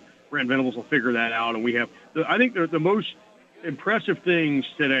Brent Venables will figure that out. And we have, I think the most impressive things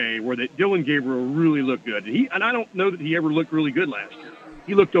today were that Dylan Gabriel really looked good. And I don't know that he ever looked really good last year.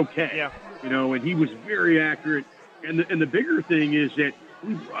 He looked okay. Yeah. And he was very accurate. And the bigger thing is that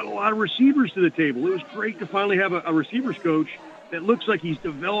we brought a lot of receivers to the table. It was great to finally have a receivers coach that looks like he's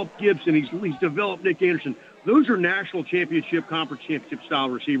developed Gibson. He's developed Nick Anderson. Those are national championship, conference championship style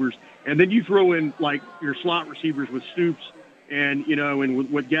receivers. And then you throw in your slot receivers with Stoops and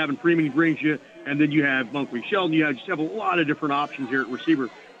what Gavin Freeman brings you. And then you have Bunkley Sheldon. You just have a lot of different options here at receiver.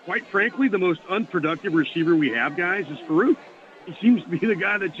 Quite frankly, the most unproductive receiver we have, guys, is Farouk. He seems to be the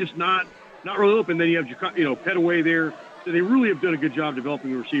guy that's just not really open. Then you have Petaway there. So they really have done a good job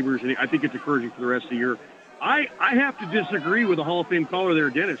developing the receivers, and I think it's encouraging for the rest of the year. I have to disagree with the Hall of Fame caller there,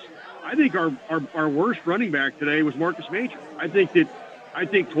 Dennis. I think our worst running back today was Marcus Major. I think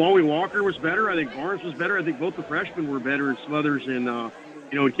Tawami Walker was better. I think Barnes was better. I think both the freshmen were better, and Smothers and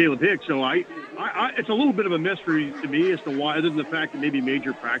and Caleb Hicks. So it's a little bit of a mystery to me as to why, other than the fact that maybe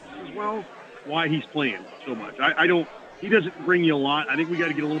Major practices well, why he's playing so much. He doesn't bring you a lot. I think we got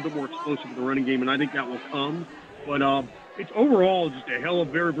to get a little bit more explosive in the running game, and I think that will come. But it's overall just a hell of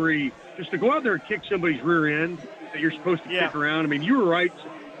very, very – just to go out there and kick somebody's rear end that you're supposed to kick around. I mean, you were right.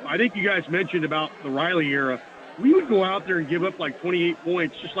 I think you guys mentioned about the Riley era. We would go out there and give up 28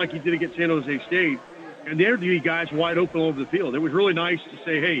 points just like he did against San Jose State, and there'd be guys wide open all over the field. It was really nice to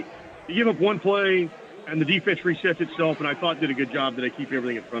say, hey, you give up one play and the defense resets itself, and I thought did a good job that they keep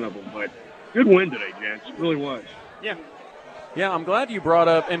everything in front of them. But good win today, gents. It really was. Yeah. Yeah, I'm glad you brought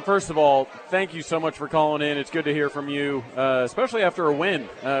up, and first of all, thank you so much for calling in. It's good to hear from you, especially after a win.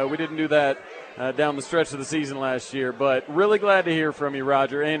 We didn't do that down the stretch of the season last year, but really glad to hear from you,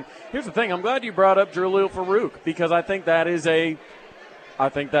 Roger. And here's the thing, I'm glad you brought up Jalil Farouk, because I think that's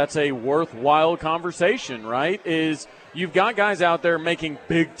a worthwhile conversation, right? Is you've got guys out there making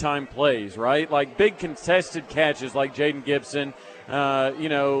big-time plays, right? Like big contested catches like Jaden Gibson,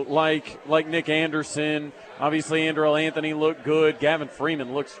 like Nick Anderson. Obviously, Andrell Anthony looked good. Gavin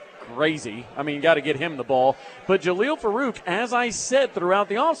Freeman looks crazy. I mean, you got to get him the ball. But Jalil Farouk, as I said throughout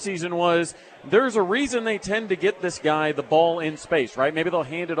the offseason, there's a reason they tend to get this guy the ball in space, right? Maybe they'll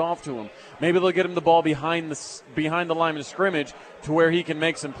hand it off to him. Maybe they'll get him the ball behind the line of scrimmage to where he can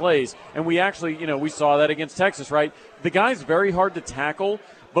make some plays. And we actually, we saw that against Texas, right? The guy's very hard to tackle.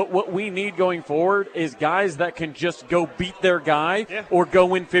 But what we need going forward is guys that can just go beat their guy or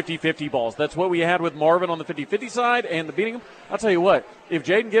go in 50-50 balls. That's what we had with Marvin on the 50-50 side and the beating him. I'll tell you what, if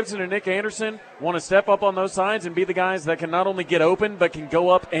Jaden Gibson and Nick Anderson want to step up on those sides and be the guys that can not only get open but can go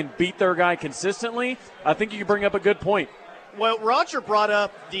up and beat their guy consistently, I think you can bring up a good point. Well, Roger brought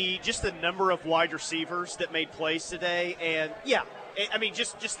up the number of wide receivers that made plays today, and I mean,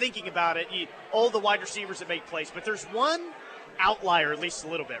 just thinking about it, all the wide receivers that made plays, but there's one outlier, at least a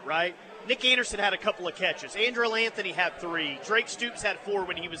little bit, right? Nick Anderson had a couple of catches. Andrell Anthony had 3. Drake Stoops had 4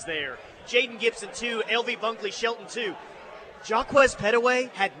 when he was there. Jaden Gibson 2. LV Bunkley Shelton 2. Jaquez Petaway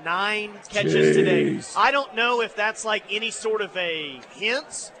had 9 catches today. I don't know if that's like any sort of a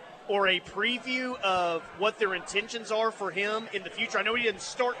hint or a preview of what their intentions are for him in the future. I know he didn't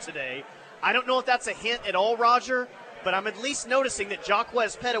start today. I don't know if that's a hint at all, Roger, but I'm at least noticing that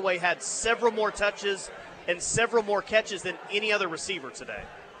Jaquez Petaway had several more touches and several more catches than any other receiver today.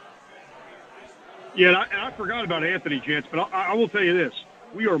 Yeah, and I forgot about Anthony, gents, but I will tell you this.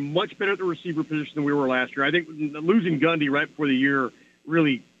 We are much better at the receiver position than we were last year. I think losing Gundy right before the year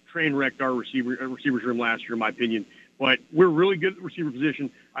really train wrecked our receivers room last year, in my opinion. But we're really good at the receiver position.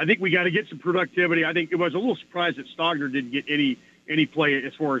 I think we got to get some productivity. I think it was a little surprised that Stogner didn't get any play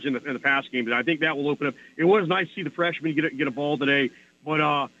as far as in the pass game, but I think that will open up. It was nice to see the freshman get a ball today,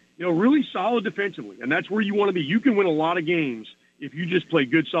 but really solid defensively, and that's where you want to be. You can win a lot of games if you just play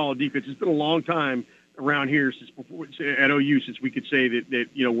good, solid defense. It's been a long time around here at OU since we could say that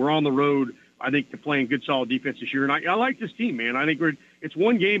we're on the road, I think, to playing good, solid defense this year. And I like this team, man. I think it's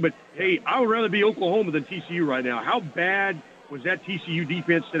one game, but, hey, I would rather be Oklahoma than TCU right now. How bad was that TCU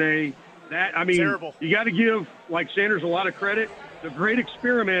defense today? Terrible. You got to give, like Sanders, a lot of credit. The great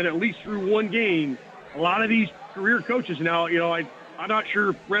experiment, at least through one game. A lot of these career coaches now, I'm not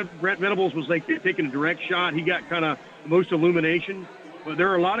sure Brent Venables was taking a direct shot. He got kind of the most illumination. But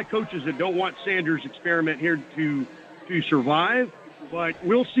there are a lot of coaches that don't want Sanders' experiment here to survive. But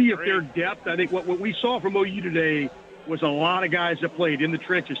we'll see if their depth. I think what we saw from OU today was a lot of guys that played in the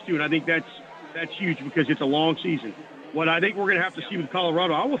trenches too, and I think that's huge because it's a long season. What I think we're going to have to see with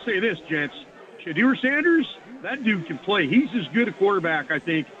Colorado, I will say this, gents, Shedeur Sanders, that dude can play. He's as good a quarterback, I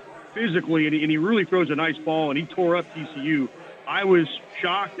think, physically, and he really throws a nice ball, and he tore up TCU. I was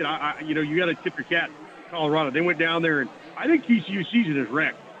shocked, and you got to tip your cap to Colorado. They went down there, and I think TCU's season is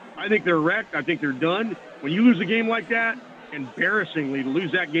wrecked. I think they're wrecked. I think they're done. When you lose a game like that, embarrassingly, to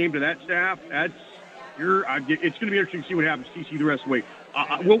lose that game to that staff, it's going to be interesting to see what happens to TCU the rest of the way.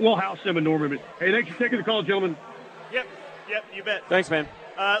 We'll house them in Norman. But, hey, thanks for taking the call, gentlemen. Yep, you bet. Thanks, man.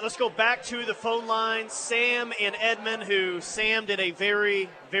 Let's go back to the phone lines. Sam in Edmond, Sam did a very,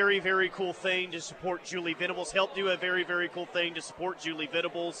 very, very cool thing to support Julie Venables, helped do a very, very cool thing to support Julie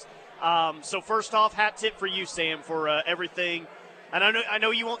Venables. So first off, hat tip for you, Sam, for everything. And I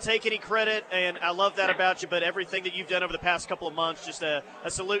know you won't take any credit, and I love that about you, but everything that you've done over the past couple of months, just a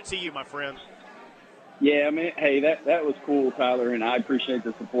salute to you, my friend. Yeah, man. Hey, that was cool, Tyler, and I appreciate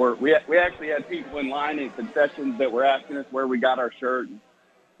the support. We actually had people in line in concessions that were asking us where we got our shirt.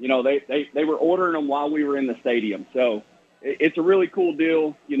 They were ordering them while we were in the stadium. So it's a really cool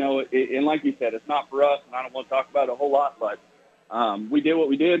deal, and like you said, it's not for us, and I don't want to talk about it a whole lot, but we did what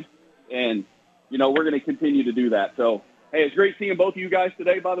we did, and, we're going to continue to do that. So, hey, it's great seeing both of you guys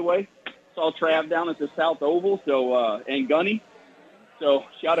today, by the way. Saw Trav down at the South Oval, and Gunny. So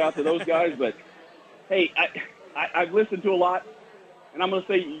shout out to those guys. But, hey, I've listened to a lot, and I'm going to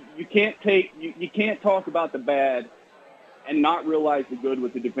say you can't talk about the bad and not realize the good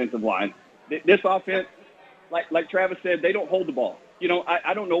with the defensive line. This offense, like Travis said, they don't hold the ball.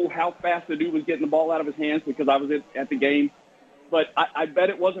 I don't know how fast the dude was getting the ball out of his hands because I was at the game, but I bet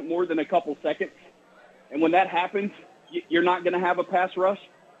it wasn't more than a couple seconds. And when that happens, you're not going to have a pass rush.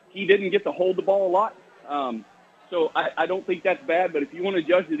 He didn't get to hold the ball a lot. So I don't think that's bad, but if you want to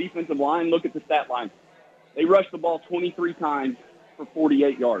judge the defensive line, look at the stat line. They rushed the ball 23 times for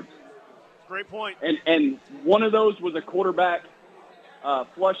 48 yards. Great point. And one of those was a quarterback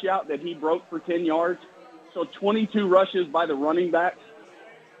flush out that he broke for 10 yards. So 22 rushes by the running backs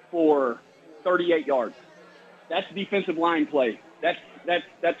for 38 yards. That's defensive line play.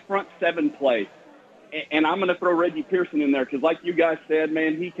 That's front seven play. And I'm going to throw Reggie Pearson in there because, like you guys said,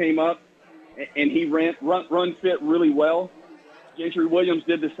 man, he came up and he run fit really well. Gentry Williams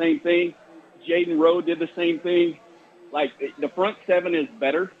did the same thing. Jaden Rowe did the same thing. Like, the front seven is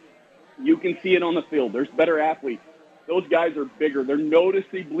better. You can see it on the field. There's better athletes. Those guys are bigger. They're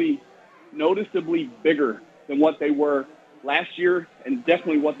noticeably bigger than what they were last year and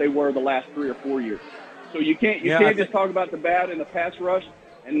definitely what they were the last 3 or 4 years. So you can't just talk about the bad in the pass rush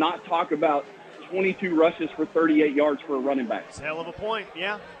and not talk about 22 rushes for 38 yards for a running back. It's a hell of a point,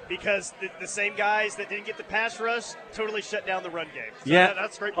 yeah, because the same guys that didn't get the pass rush totally shut down the run game. So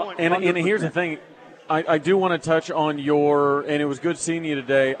that's a great point. And here's the thing. I do want to touch on your – and it was good seeing you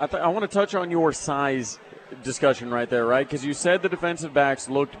today. I want to touch on your size discussion right there, right? Because you said the defensive backs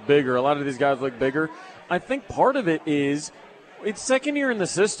looked bigger. A lot of these guys look bigger. I think part of it is – it's second year in the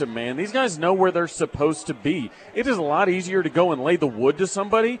system, man. These guys know where they're supposed to be. It is a lot easier to go and lay the wood to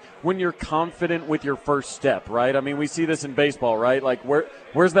somebody when you're confident with your first step, right? I mean, we see this in baseball, right? Like,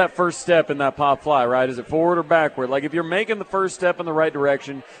 where's that first step in that pop fly, right? Is it forward or backward? Like, if you're making the first step in the right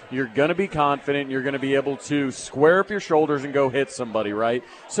direction, you're going to be confident. You're going to be able to square up your shoulders and go hit somebody, right?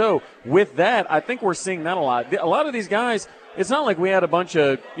 So, with that, I think we're seeing that a lot. A lot of these guys – it's not like we had a bunch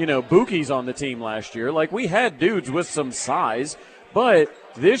of, bookies on the team last year. Like, we had dudes with some size, but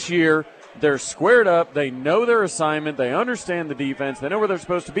this year they're squared up. They know their assignment. They understand the defense. They know where they're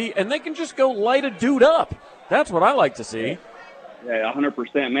supposed to be, and they can just go light a dude up. That's what I like to see. Yeah,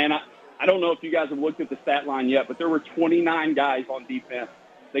 100%. Man, I don't know if you guys have looked at the stat line yet, but there were 29 guys on defense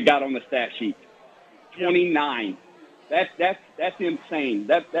that got on the stat sheet. 29. That's insane.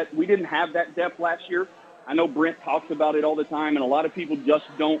 That we didn't have that depth last year. I know Brent talks about it all the time, and a lot of people just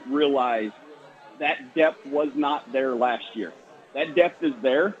don't realize that depth was not there last year. That depth is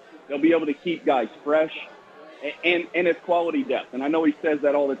there. They'll be able to keep guys fresh, and it's quality depth. And I know he says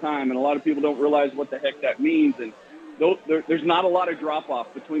that all the time, and a lot of people don't realize what the heck that means. And there's not a lot of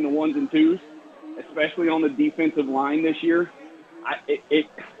drop-off between the ones and twos, especially on the defensive line this year.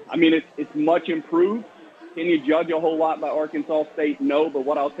 It's much improved. Can you judge a whole lot by Arkansas State? No, but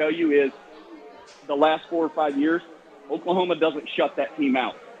what I'll tell you is the last 4 or 5 years, Oklahoma doesn't shut that team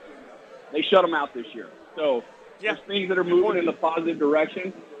out. They shut them out this year. So there's things that are moving in the positive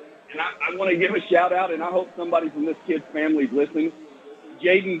direction. And I want to give a shout-out, and I hope somebody from this kid's family is listening.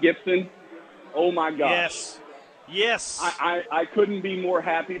 Jaden Gibson, oh, my gosh. Yes. I couldn't be more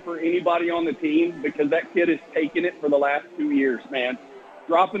happy for anybody on the team because that kid has taken it for the last 2 years, man.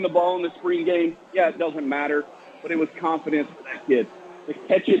 Dropping the ball in the spring game, it doesn't matter, but it was confidence for that kid. The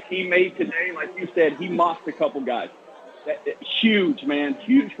catches he made today, like you said, he mossed a couple guys. Huge, man.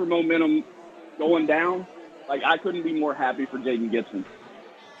 Huge for momentum going down. Like, I couldn't be more happy for Jaden Gibson.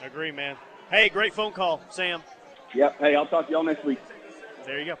 Agree, man. Hey, great phone call, Sam. Yep. Hey, I'll talk to y'all next week.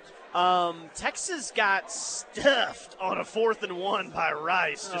 There you go. Texas got stuffed on a 4th and 1 by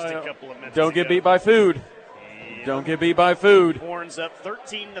Rice just a couple of minutes ago. Don't get beat by food. Don't get beat by food. Horns up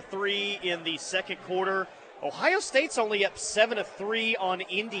 13-3 in the second quarter. Ohio State's only up 7-3 on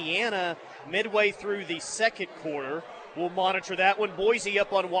Indiana midway through the second quarter. We'll monitor that one. Boise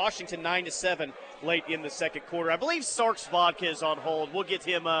up on Washington 9-7 late in the second quarter. I believe Sark's Vodka is on hold. We'll get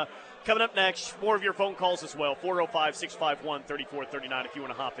him coming up next. More of your phone calls as well. 405-651-3439 if you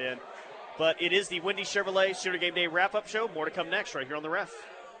want to hop in. But it is the Wendy Chevrolet Sooner Game Day wrap-up show. More to come next right here on The Ref.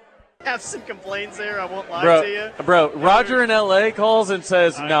 Have some complaints there. I won't lie to you. Bro, Roger in L.A. calls and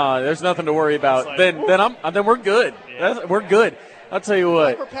says, "Nah, there's nothing to worry about." Like, then we're good. Yeah. We're good. I'll tell you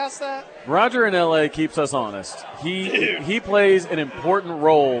what. We're past that. Roger in L.A. keeps us honest. He plays an important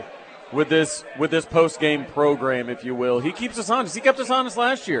role with this post-game program, if you will. He keeps us honest. He kept us honest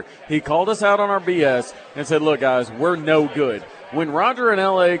last year. He called us out on our BS and said, "Look, guys, we're no good." When Roger in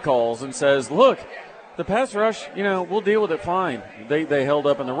L.A. calls and says, "Look, the pass rush, we'll deal with it fine." They held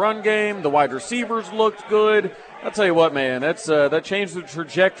up in the run game. The wide receivers looked good. I'll tell you what, man, that changed the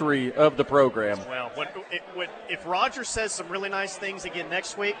trajectory of the program. Well, if Roger says some really nice things again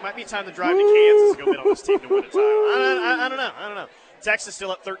next week, might be time to drive to Kansas and go get on this team to win a title. I don't know. Texas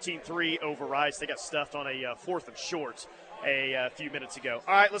still up 13-3 over Rice. They got stuffed on a 4th and short a few minutes ago.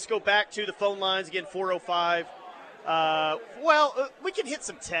 All right, let's go back to the phone lines again. 405. We can hit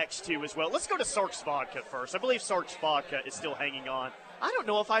some text, too, as well. Let's go to Sark's Vodka first. I believe Sark's Vodka is still hanging on. I don't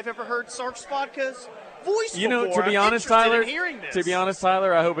know if I've ever heard Sark's Vodka's voice before. To be honest, Tyler,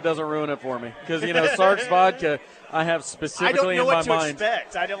 I hope it doesn't ruin it for me. Because, Sark's Vodka, I have specifically in my mind. I don't know what to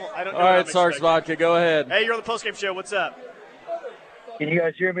expect. I don't know. All right, Sark's Vodka, go ahead. Hey, you're on the postgame show. What's up? Can you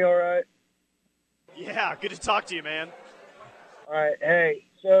guys hear me all right? Yeah, good to talk to you, man. All right. Hey,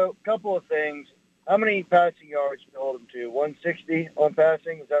 so a couple of things. How many passing yards did you hold them to? 160 on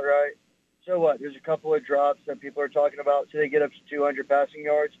passing, is that right? So what? There's a couple of drops that people are talking about. So they get up to 200 passing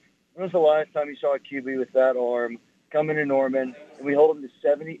yards. When was the last time you saw a QB with that arm come into Norman and we hold him to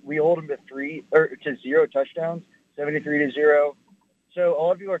 70? We hold him to 0 touchdowns, 73-0. So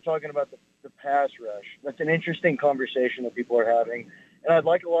all of you are talking about the pass rush. That's an interesting conversation that people are having. And I'd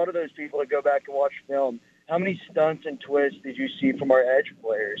like a lot of those people to go back and watch film. How many stunts and twists did you see from our edge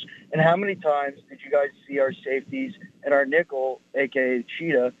players? And how many times did you guys see our safeties and our nickel, a.k.a.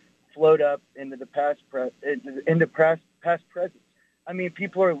 Cheetah, float up into the pass presence? I mean,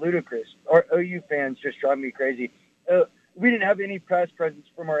 people are ludicrous. Our OU fans just drive me crazy. We didn't have any pass presence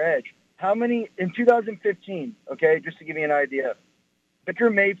from our edge. How many in 2015, okay, just to give you an idea, Baker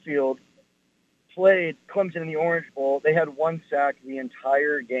Mayfield played Clemson in the Orange Bowl. They had 1 sack the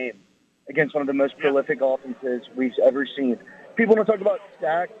entire game against one of the most prolific offenses we've ever seen. People want to talk about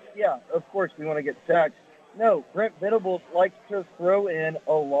sacks. Yeah, of course we want to get sacks. No, Brent Venables likes to throw in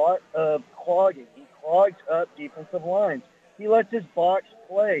a lot of clogging. He clogs up defensive lines. He lets his box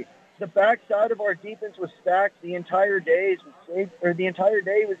play. The backside of our defense was stacked the entire day with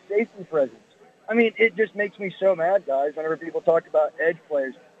safety presence. I mean, it just makes me so mad, guys, whenever people talk about edge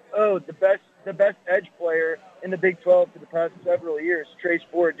players. Oh, the best edge player in the Big 12 for the past several years, Trace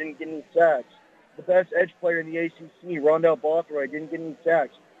Ford, didn't get any sacks. The best edge player in the ACC, Rondell Bothroyd, didn't get any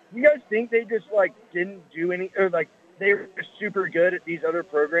sacks. You guys think they just, didn't do any – or, they were super good at these other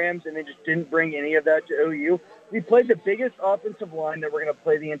programs and they just didn't bring any of that to OU? We played the biggest offensive line that we're going to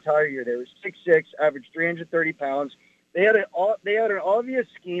play the entire year. They were 6'6", averaged 330 pounds. They had an obvious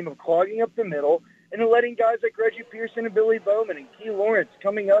scheme of clogging up the middle and then letting guys like Reggie Pearson and Billy Bowman and Key Lawrence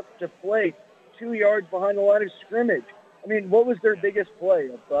coming up to play 2 yards behind the line of scrimmage. I mean, what was their biggest play?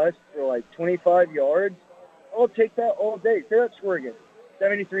 A bust for like 25 yards? I'll take that all day. Say that score again.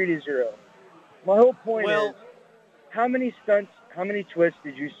 73-0. My whole point is, how many stunts, how many twists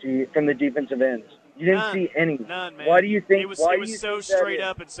did you see from the defensive ends? You didn't see any. None, man. Why do you think? It was so think straight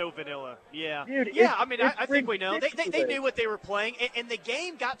up and so vanilla. Yeah. Dude, yeah, I mean, I think we know. They ridiculous. knew what they were playing, and the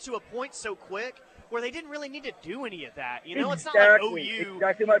game got to a point so quick where they didn't really need to do any of that. You know, it's not like OU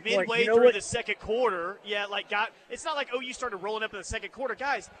midway through the second quarter. Yeah, it's not like OU started rolling up in the second quarter.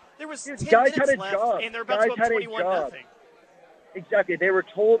 Guys, there was 10 minutes left, and they're about to go up 21-0. Exactly. They were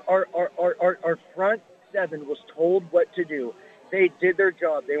told, our front seven was told what to do. They did their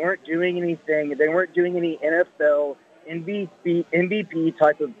job. They weren't doing anything. They weren't doing any NFL, MVP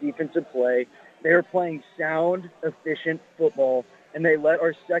type of defensive play. They were playing sound, efficient football, and they let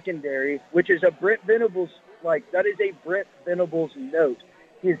our secondary, which is a Brent Venables, that is a Brent Venables note.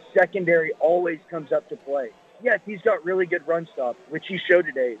 His secondary always comes up to play. Yes, he's got really good run stop, which he showed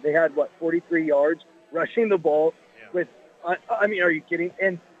today. They had, 43 yards rushing the ball with, I mean, are you kidding?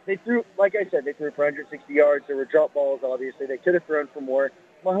 And they threw, like I said, they threw for 160 yards. There were drop balls, obviously. They could have thrown for more.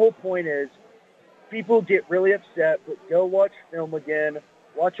 My whole point is, people get really upset, but go watch film again.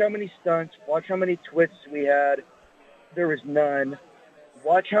 Watch how many stunts. Watch how many twists we had. There was none.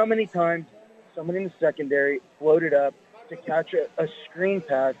 Watch how many times someone in the secondary floated up to catch a screen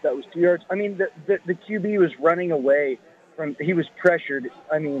pass that was 2 yards. I mean, the QB was running away from – he was pressured.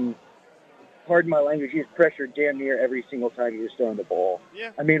 I mean – pardon my language, he was pressured damn near every single time he was throwing the ball. Yeah.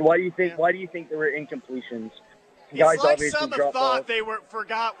 I mean, why do you think there were incompletions? Guys it's like obviously some drop thought off.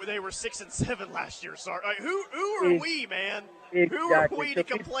 forgot they were 6-7 last year. Sorry, who are we, man? Exactly. Who are we to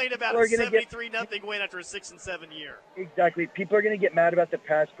complain about a 73-0 win after a 6-7 year? Exactly. People are going to get mad about the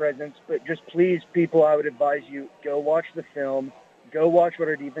pass presence, but just please, people, I would advise you, go watch the film. Go watch what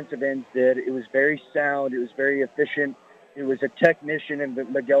our defensive ends did. It was very sound. It was very efficient. It was a technician in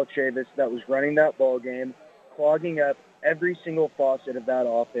Miguel Chavis that was running that ball game, clogging up every single faucet of that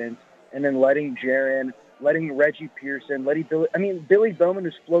offense, and then letting Jaron, letting Reggie Pearson, Billy Bowman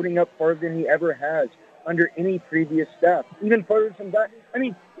was floating up farther than he ever has under any previous staff, even farther than that. I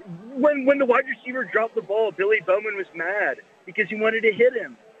mean, when the wide receiver dropped the ball, Billy Bowman was mad because he wanted to hit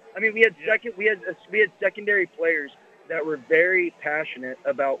him. I mean, we had secondary players that were very passionate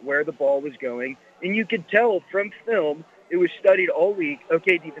about where the ball was going, and you could tell from film. It was studied all week.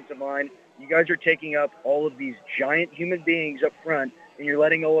 Okay, defensive line, you guys are taking up all of these giant human beings up front, and you're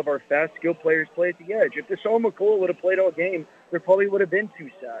letting all of our fast, skilled players play at the edge. If Deshaun McCullough would have played all game, there probably would have been 2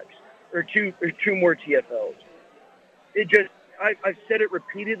 sacks or two more TFLs. I've said it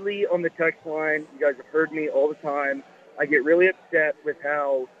repeatedly on the text line. You guys have heard me all the time. I get really upset with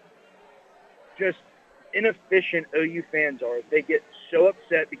how just inefficient OU fans are. They get so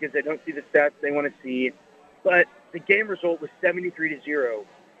upset because they don't see the stats they want to see. But the game result was 73-0.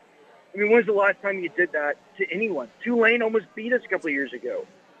 I mean, when's the last time you did that to anyone? Tulane almost beat us a couple of years ago.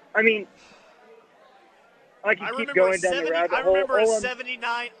 I mean, I can keep going down the rabbit hole. I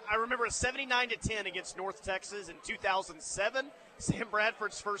remember a 79-10 against North Texas in 2007. Sam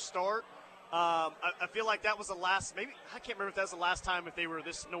Bradford's first start. I feel like that was the last. Maybe I can't remember if that was the last time if they were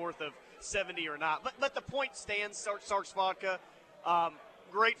this north of 70 or not. But the point stands. Sarge Vodka.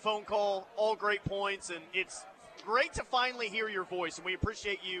 Great phone call, all great points, and it's great to finally hear your voice, and we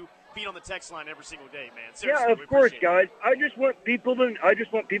appreciate you being on the text line every single day, man. Seriously, yeah, of course, guys. I just want people to know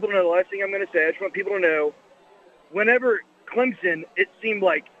the last thing I'm going to say. I just want people to know, whenever Clemson, it seemed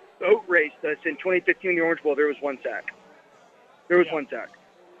like boat raced us in 2015 in the Orange Bowl, there was 1 sack. One sack.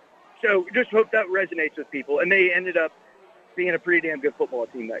 So just hope that resonates with people, and they ended up being a pretty damn good football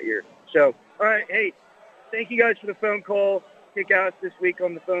team that year. So, all right, hey, thank you guys for the phone call. Kick ass this week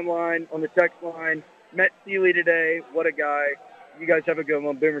on the phone line, on the text line. Met Steely today. What a guy. You guys have a good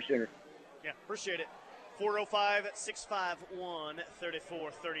one. Boomer Sooner. Yeah, appreciate it.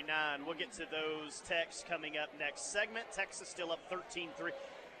 405-651-3439. We'll get to those texts coming up next segment. Texas still up 13-3.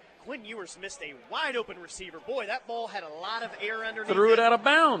 Quinn Ewers missed a wide-open receiver. Boy, that ball had a lot of air underneath Threw it out of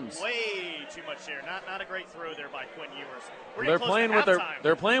bounds. Way too much air. Not a great throw there by Quinn Ewers.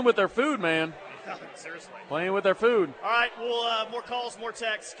 They're playing with their food, man. Seriously. Playing with their food. All right, well, more calls, more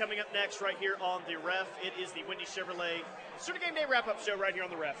texts coming up next right here on The Ref. It is the Wendy Chevrolet Sooner Game Day wrap-up show right here on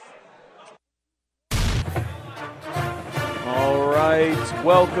The Ref. All right,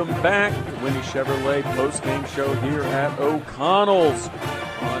 welcome back. The Wendy Chevrolet post-game show here at O'Connell's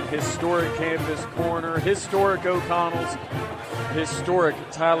on historic Campus Corner. Historic O'Connell's. Historic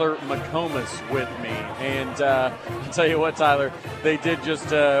Tyler McComas with me. And I'll tell you what, Tyler, they did just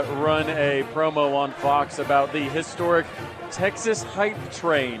run a promo on Fox about the historic Texas Hype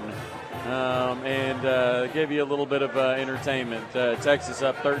Train and give you a little bit of entertainment. Texas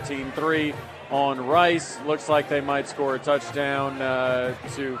up 13-3 on Rice. Looks like they might score a touchdown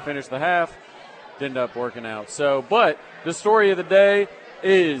to finish the half. Didn't end up working out. But the story of the day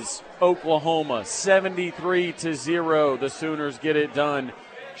is Oklahoma, 73-0. The Sooners get it done.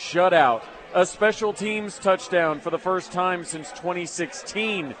 Shutout. A special teams touchdown for the first time since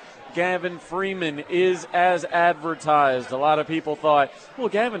 2016. Gavin Freeman is as advertised. A lot of people thought, well,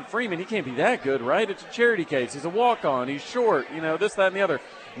 Gavin Freeman, he can't be that good, right? It's a charity case. He's a walk-on. He's short, this, that, and the other.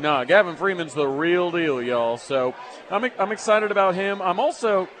 Nah, Gavin Freeman's the real deal, y'all. So I'm excited about him. I'm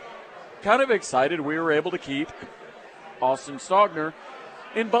also kind of excited we were able to keep Austin Stogner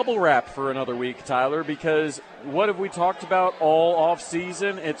in bubble wrap for another week, Tyler, because what have we talked about all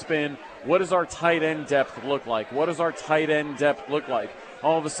offseason? It's been, what does our tight end depth look like? What does our tight end depth look like?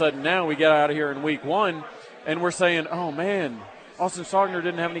 All of a sudden now we get out of here in week one, and we're saying, oh, man, Austin Stogner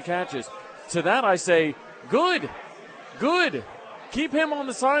didn't have any catches. To that I say, good. Keep him on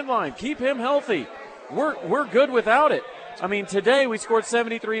the sideline. Keep him healthy. We're good without it. I mean, today we scored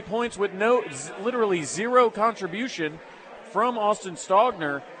 73 points with literally zero contribution from Austin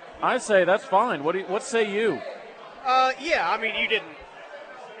Stogner. I say that's fine. What say you? Yeah, I mean, you didn't.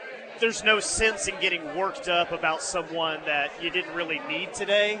 There's no sense in getting worked up about someone that you didn't really need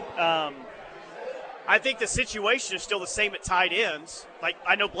today. I think the situation is still the same at tight ends. Like,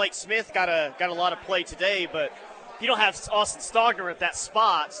 I know Blake Smith got a lot of play today, but if you don't have Austin Stogner at that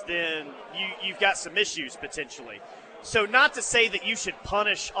spot, then you've got some issues potentially. So not to say that you should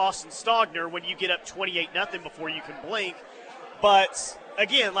punish Austin Stogner when you get up 28-0 before you can blink, but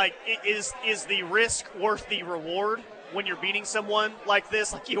again, like, is the risk worth the reward when you're beating someone like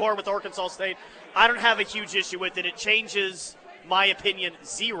this, like you are with Arkansas State? I don't have a huge issue with it. It changes my opinion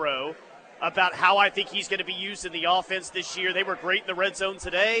zero about how I think he's going to be used in the offense this year. They were great in the red zone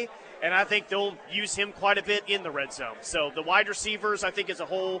today, and I think they'll use him quite a bit in the red zone. So the wide receivers, I think as a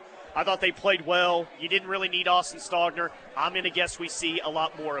whole, I thought they played well. You didn't really need Austin Stogner. I'm going to guess we see a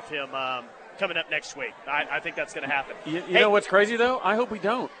lot more of him coming up next week. I think that's going to happen. You know what's crazy, though? I hope we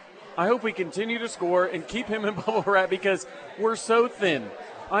don't. I hope we continue to score and keep him in bubble wrap because we're so thin.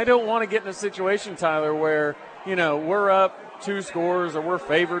 I don't want to get in a situation, Tyler, where, we're up 2 scores or we're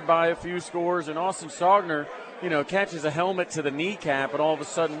favored by a few scores and Austin Stogner, catches a helmet to the kneecap and all of a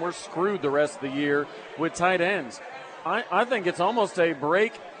sudden we're screwed the rest of the year with tight ends. I think it's almost a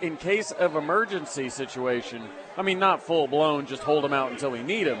break in case of emergency situation. I mean, not full-blown, just hold him out until we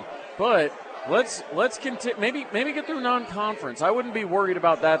need him. But let's continue. Maybe get through non-conference. I wouldn't be worried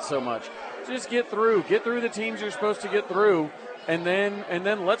about that so much. Just get through the teams you're supposed to get through, and then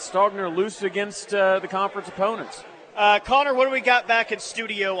let Stogner loose against the conference opponents. Connor, what do we got back in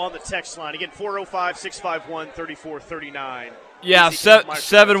studio on the text line? Again, 405-651-3439. Yeah,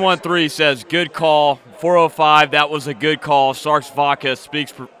 713 says, good call. 405, that was a good call. Sarks Vodka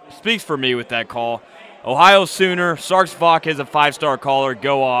speaks for me with that call. Ohio Sooner, Sarks Vodka is a 5-star caller.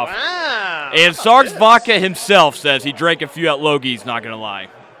 Go off. Wow. And Sarks Vodka himself says he drank a few at Logie's, not going to lie.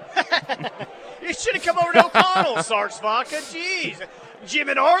 You should have come over to O'Connell's, Sarks Vodka. Jeez. Jim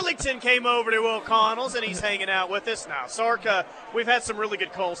in Arlington came over to O'Connell's, and he's hanging out with us now. Sark, we've had some really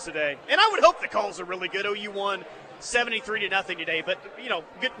good calls today. And I would hope the calls are really good. OU won 73-0 today. But,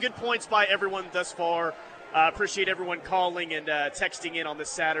 good points by everyone thus far. Appreciate everyone calling and texting in on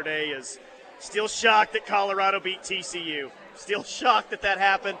this Saturday. Still shocked that Colorado beat TCU. Still shocked that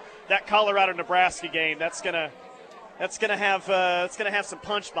happened. That Colorado-Nebraska game, that's gonna have some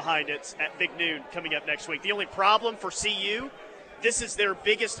punch behind it at Big Noon coming up next week. The only problem for CU, this is their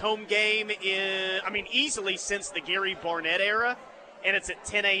biggest home game easily since the Gary Barnett era, and it's at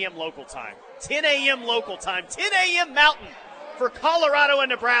 10 a.m. local time. 10 a.m. local time, 10 a.m. Mountain for Colorado and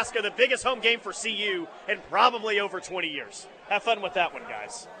Nebraska, the biggest home game for CU in probably over 20 years. Have fun with that one,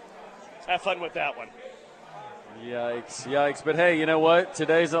 guys. Have fun with that one. Yikes. But, hey, you know what?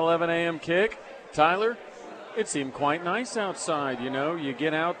 Today's 11 a.m. kick. Tyler, it seemed quite nice outside, You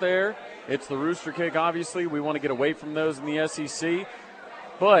get out there. It's the rooster kick, obviously. We want to get away from those in the SEC.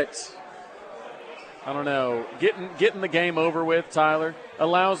 But, I don't know, getting the game over with, Tyler,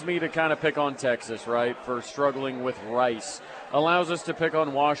 allows me to kind of pick on Texas, right, for struggling with Rice. Allows us to pick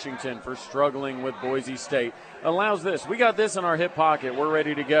on Washington for struggling with Boise State. Allows this. We got this in our hip pocket. We're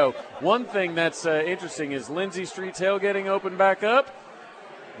ready to go. One thing that's interesting is Lindsay Street tailgating open back up.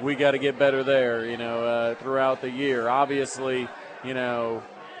 We got to get better there, throughout the year. Obviously, a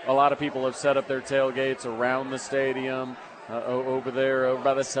lot of people have set up their tailgates around the stadium. Over there, over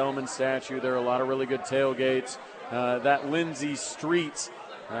by the Selman statue, there are a lot of really good tailgates. That Lindsay Street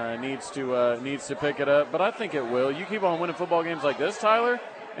needs to pick it up, but I think it will. You keep on winning football games like this, Tyler,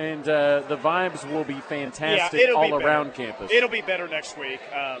 and the vibes will be fantastic all around campus. It'll be better next week.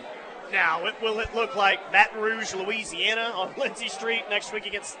 Now, will it look like Baton Rouge, Louisiana on Lindsay Street next week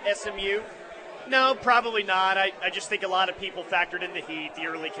against SMU? No, probably not. I just think a lot of people factored in the heat, the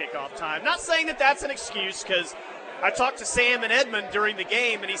early kickoff time. Not saying that that's an excuse, because I talked to Sam and Edmund during the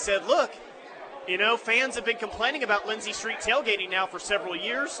game, and he said, look, fans have been complaining about Lindsay Street tailgating now for several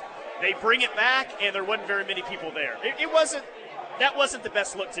years. They bring it back, and there wasn't very many people there. That wasn't the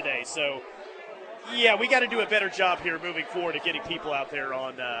best look today. So, yeah, we got to do a better job here moving forward of getting people out there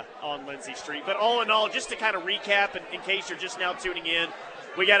on Lindsay Street. But all in all, just to kind of recap, in case you're just now tuning in,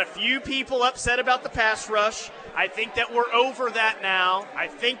 we got a few people upset about the pass rush. I think that we're over that now.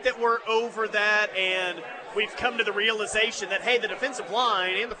 And we've come to the realization that, hey, the defensive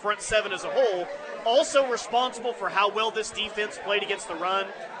line and the front seven as a whole also responsible for how well this defense played against the run.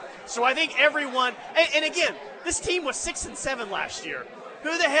 So I think everyone, and again, this team was 6-7 last year.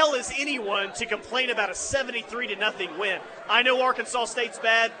 Who the hell is anyone to complain about a 73-0 win? I know Arkansas State's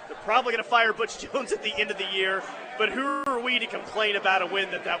bad. They're probably going to fire Butch Jones at the end of the year. But who are we to complain about a win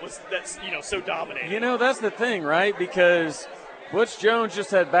that's so dominating? That's the thing, right? Because Butch Jones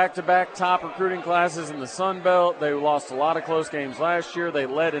just had back-to-back top recruiting classes in the Sun Belt. They lost a lot of close games last year. They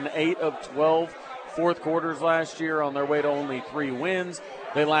led in 8 of 12 fourth quarters last year on their way to only 3 wins.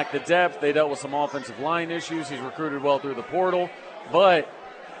 They lack the depth. They dealt with some offensive line issues. He's recruited well through the portal. But,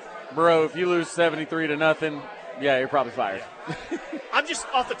 bro, if you lose 73-0, yeah, you're probably fired. I'm just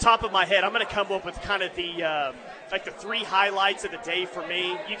off the top of my head, I'm going to come up with kind of the 3 highlights of the day for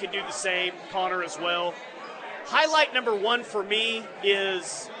me. You can do the same, Connor, as well. Highlight number 1 for me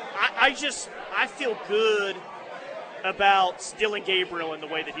is I feel good about Dillon Gabriel and the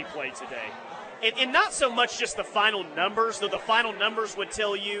way that he played today. And not so much just the final numbers, though the final numbers would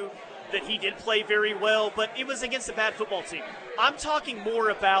tell you that he did play very well, but it was against a bad football team. I'm talking more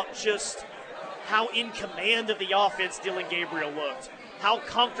about just how in command of the offense Dillon Gabriel looked, how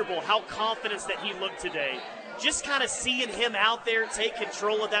comfortable, how confident that he looked today. Just kind of seeing him out there take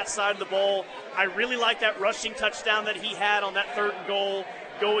control of that side of the ball. I really like that rushing touchdown that he had on that 3rd and goal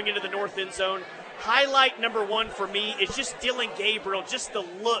going into the north end zone. Highlight number 1 for me is just Dillon Gabriel, just the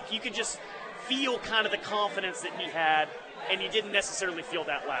look. You could just feel kind of the confidence that he had, and you didn't necessarily feel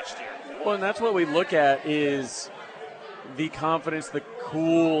that last year. Well, and that's what we look at is the confidence, the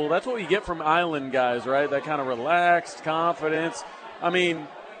cool. That's what we get from Island guys, right? That kind of relaxed confidence. I mean,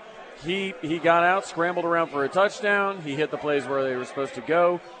 he got out, scrambled around for a touchdown. He hit the plays where they were supposed to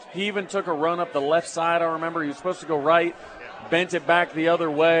go. He even took a run up the left side. I remember he was supposed to go right, bent it back the other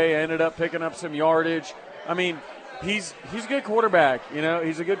way, ended up picking up some yardage. I mean, he's a good quarterback.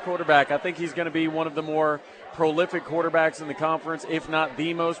 He's a good quarterback. I think he's going to be one of the more prolific quarterbacks in the conference, if not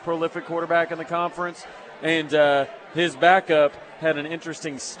the most prolific quarterback in the conference. And his backup had an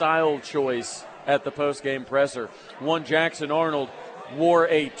interesting style choice at the post-game presser. One Jackson Arnold wore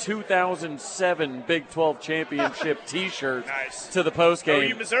a 2007 Big 12 championship T-shirt to the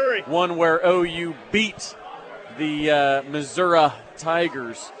postgame. OU Missouri. One where OU beat the Missouri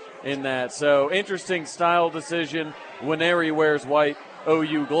Tigers in that. So interesting style decision. Winery wears white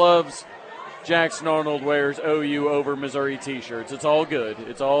OU gloves. Jackson Arnold wears OU over Missouri T-shirts. It's all good.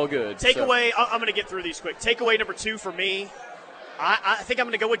 Takeaway, I'm going to get through these quick. Takeaway number 2 for me, I think I'm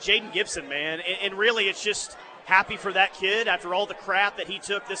going to go with Jaden Gibson, man. And really, it's just happy for that kid after all the crap that he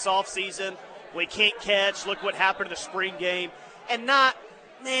took this offseason. We can't catch. Look what happened in the spring game. And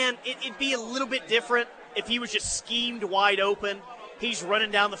it'd be a little bit different if he was just schemed wide open. He's running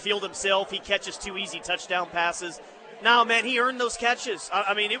down the field himself. He catches 2 easy touchdown passes. No, man, he earned those catches.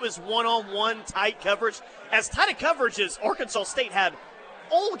 I mean, it was one-on-one tight coverage. As tight a coverage as Arkansas State had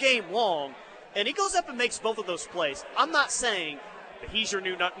all game long, and he goes up and makes both of those plays. I'm not saying that he's your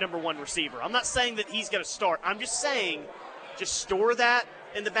new number 1 receiver. I'm not saying that he's going to start. I'm just saying just store that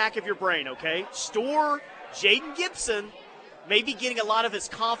in the back of your brain, okay? Store Jaden Gibson maybe getting a lot of his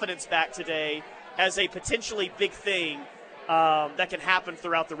confidence back today as a potentially big thing that can happen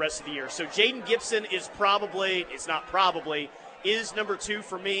throughout the rest of the year. So Jaden Gibson is number 2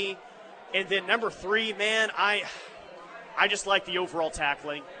 for me. And then number 3, man, I just like the overall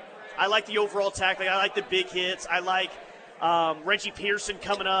tackling. I like the big hits. I like Reggie Pearson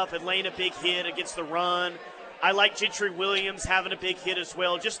coming up and laying a big hit against the run. I like Gentry Williams having a big hit as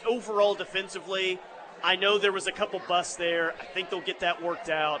well. Just overall defensively, I know there was a couple busts there. I think they'll get that worked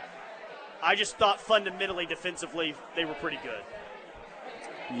out. I just thought fundamentally, defensively, they were pretty good.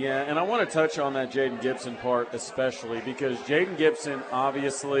 Yeah, and I want to touch on that Jaden Gibson part especially because Jaden Gibson,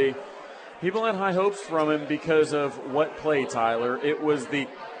 obviously, people had high hopes from him because of what play, Tyler. It was the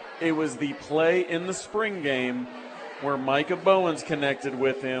play in the spring game where Micah Bowens connected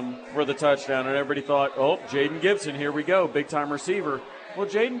with him for the touchdown, and everybody thought, oh, Jaden Gibson, here we go, big-time receiver. Well,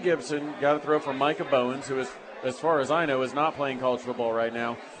 Jaden Gibson got a throw from Micah Bowens, who is, as far as I know, is not playing college football right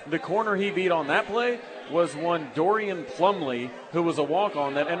now. The corner he beat on that play was one Dorian Plumlee, who was a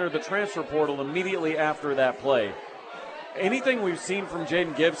walk-on that entered the transfer portal immediately after that play. Anything we've seen from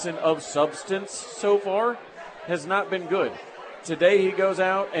Jaden Gibson of substance so far has not been good. Today he goes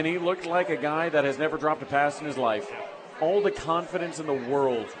out and he looked like a guy that has never dropped a pass in his life. All the confidence in the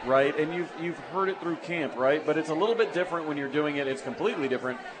world, right? And you've heard it through camp, right? But it's a little bit different when you're doing it. It's completely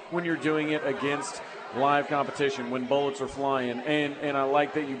different when you're doing it against live competition, when bullets are flying. And I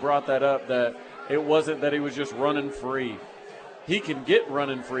like that you brought that up, that it wasn't that he was just running free. He can get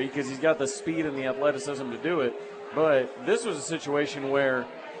running free because he's got the speed and the athleticism to do it. But this was a situation where,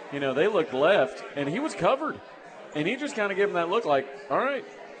 they looked left and he was covered. And he just kind of gave him that look like, all right,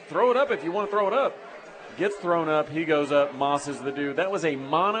 throw it up if you want to throw it up. Gets thrown up, he goes up, mosses the dude. That was a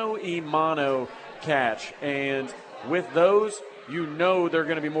mano-a-mano catch. And with those, they're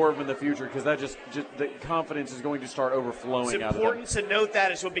going to be more of them in the future because that just the confidence is going to start overflowing out of them. It's important to note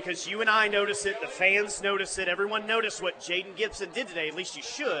that as well because you and I notice it, the fans notice it, everyone noticed what Jaden Gibson did today, at least you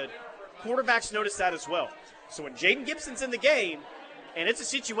should. Quarterbacks notice that as well. So when Jaden Gibson's in the game, and it's a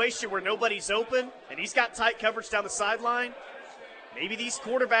situation where nobody's open, and he's got tight coverage down the sideline, maybe these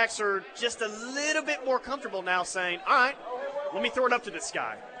quarterbacks are just a little bit more comfortable now saying, all right, let me throw it up to this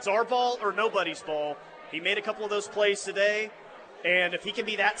guy. It's our ball or nobody's ball. He made a couple of those plays today, and if he can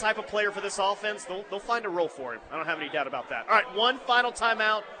be that type of player for this offense, they'll find a role for him. I don't have any doubt about that. All right, one final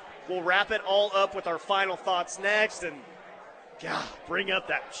timeout. We'll wrap it all up with our final thoughts next, and bring up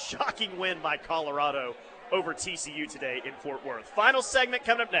that shocking win by Colorado over TCU today in Fort Worth. Final segment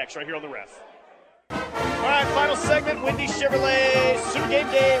coming up next right here on The Ref. All right, final segment, Windy Chevrolet Sooner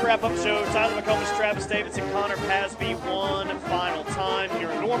Game Day wrap-up show. Tyler McComas, Travis Davidson, Connor Pasby, one final time here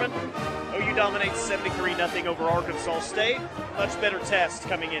in Norman. OU dominates 73-0 over Arkansas State. Much better test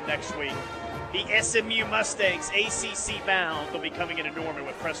coming in next week. The SMU Mustangs, ACC bound, they'll be coming into Norman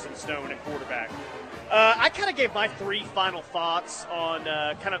with Preston Stone at quarterback. I kind of gave my three final thoughts on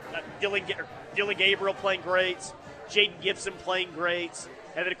Dylan Gabriel playing great, Jaden Gibson playing great,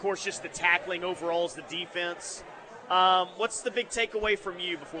 and then, of course, just the tackling overall as the defense. What's the big takeaway from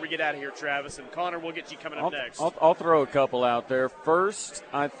you before we get out of here, Travis? And Connor, we'll get you coming up next. I'll throw a couple out there. First,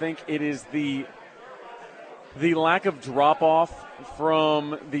 I think it is the lack of drop-off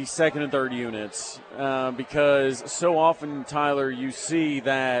from the second and third units because so often, Tyler, you see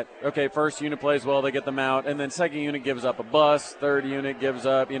that, okay, first unit plays well, they get them out, and then second unit gives up a bust, third unit gives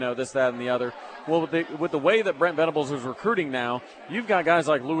up, this, that, and the other. Well, with the way that Brent Venables is recruiting now, you've got guys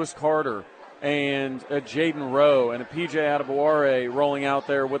like Lewis Carter and Jaden Rowe and a PJ Adebaware rolling out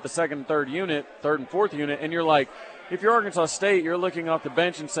there with the second and third and fourth unit, and you're like, if you're Arkansas State, you're looking off the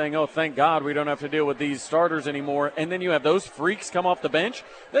bench and saying, oh, thank God we don't have to deal with these starters anymore, and then you have those freaks come off the bench.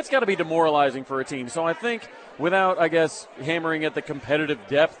 That's got to be demoralizing for a team. So I think without, hammering at the competitive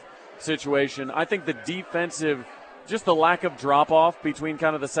depth situation, I think the defensive, just the lack of drop-off between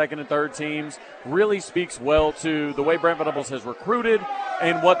kind of the second and third teams really speaks well to the way Brent Venables has recruited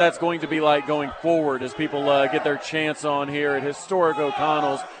and what that's going to be like going forward as people get their chance on here at historic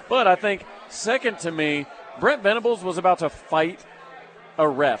O'Connell's. But I think second to me, Brent Venables was about to fight a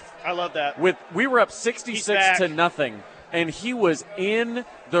ref. I love that. We were up 66-0, and he was in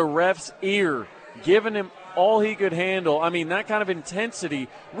the ref's ear, giving him all he could handle. I mean, that kind of intensity.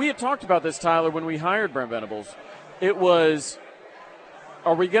 We had talked about this, Tyler, when we hired Brent Venables. It was,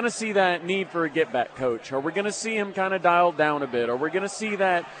 are we going to see that need for a get-back coach? Are we going to see him kind of dialed down a bit? Are we going to see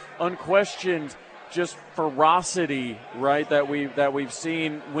that unquestioned just ferocity, right, that we've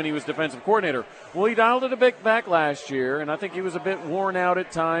seen when he was defensive coordinator? Well, he dialed it a bit back last year, and I think he was a bit worn out at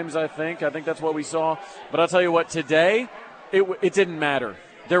times, I think that's what we saw. But I'll tell you what, today, it didn't matter.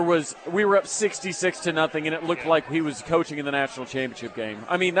 We were up 66-0, and it looked like he was coaching in the national championship game.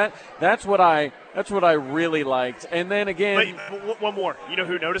 I mean, that's what I really liked. And then again, but one more. You know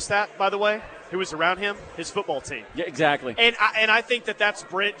who noticed that, by the way? Who was around him? His football team. Yeah, exactly. And I think that's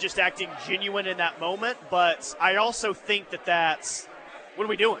Brent just acting genuine in that moment. But I also think that's what are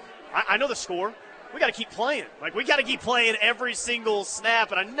we doing? I know the score. We got to keep playing. We got to keep playing every single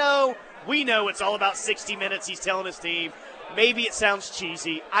snap. And we know it's all about 60 minutes. He's telling his team. Maybe it sounds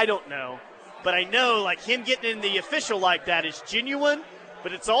cheesy. I don't know. But I know, him getting in the official like that is genuine,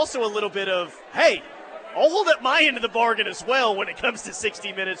 but it's also a little bit of, hey, I'll hold up my end of the bargain as well when it comes to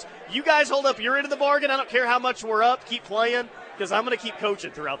 60 minutes. You guys hold up your end of the bargain. I don't care how much we're up. Keep playing because I'm going to keep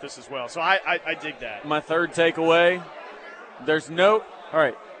coaching throughout this as well. So I dig that. My third takeaway, all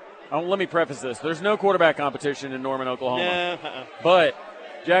right, let me preface this. There's no quarterback competition in Norman, Oklahoma. But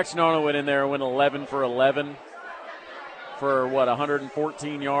Jackson Arnold went in there and went 11 for 11 for,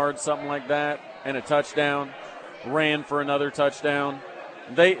 114 yards, something like that, and a touchdown. Ran for another touchdown.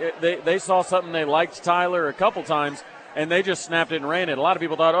 They saw something they liked Tyler a couple times, and they just snapped it and ran it. A lot of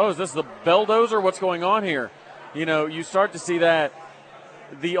people thought, is this the Belldozer? What's going on here? You start to see that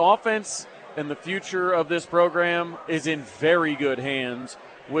the offense and the future of this program is in very good hands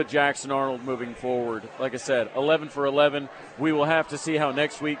with Jackson Arnold moving forward. Like I said, 11 for 11. We will have to see how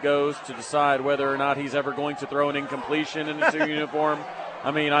next week goes to decide whether or not he's ever going to throw an incompletion in his uniform.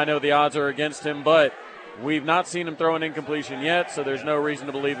 I mean, I know the odds are against him, but we've not seen him throw an incompletion yet, so there's no reason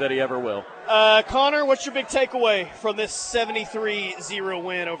to believe that he ever will. Connor, what's your big takeaway from this 73-0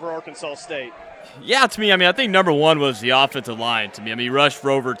 win over Arkansas State? Yeah, to me, I think number one was the offensive line to me. He rushed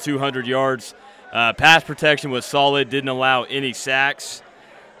for over 200 yards. Pass protection was solid, didn't allow any sacks.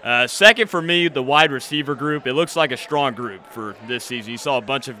 Second for me, the wide receiver group. It looks like a strong group for this season. You saw a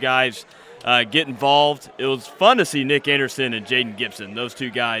bunch of guys get involved. It was fun to see Nick Anderson and Jaden Gibson, those two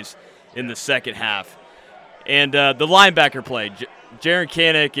guys in the second half. And the linebacker play, Jaron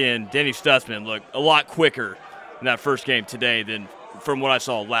Kanak and Danny Stutzman looked a lot quicker in that first game today than from what I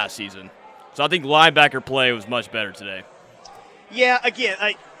saw last season. So I think linebacker play was much better today. Yeah, again,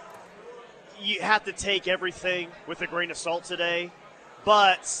 you have to take everything with a grain of salt today.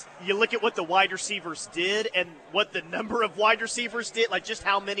 But you look at what the wide receivers did and what the number of wide receivers did, like just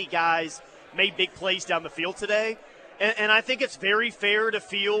how many guys made big plays down the field today. And I think it's very fair to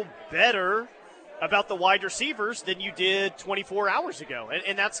feel better about the wide receivers than you did 24 hours ago.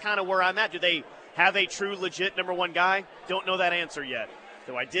 And that's kind of where I'm at. Do they have a true, legit number one guy? Don't know that answer yet.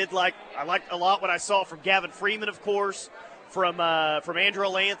 So I liked a lot what I saw from Gavin Freeman, of course, from Andrew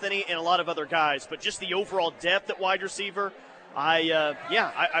Anthony and a lot of other guys. But just the overall depth at wide receiver, I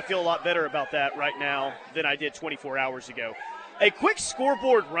feel a lot better about that right now than I did 24 hours ago. A quick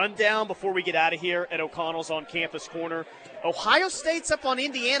scoreboard rundown before we get out of here at O'Connell's on Campus Corner. Ohio State's up on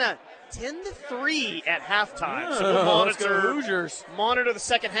Indiana 10-3 at halftime. So we'll monitor the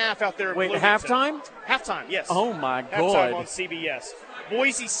second half out there. Wait, halftime? Halftime, yes. Oh, my God. Halftime on CBS.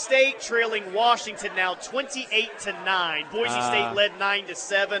 Boise State trailing Washington now 28-9. Boise State led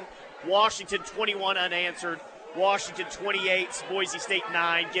 9-7. Washington 21 unanswered. Washington 28, Boise State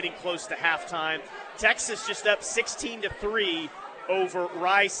 9, getting close to halftime. Texas just up 16-3 over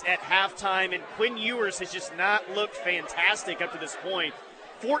Rice at halftime, and Quinn Ewers has just not looked fantastic up to this point.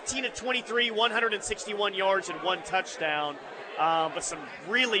 14-23, 161 yards and one touchdown, but some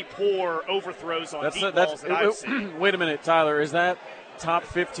really poor overthrows on deep balls that I've seen. Wait a minute, Tyler, is that top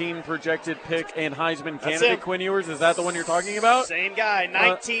 15 projected pick and Heisman candidate Quinn Ewers? Is that the one you're talking about? Same guy,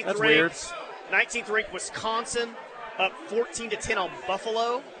 19th that's ranked. Weird. 19th ranked Wisconsin, up 14-10 on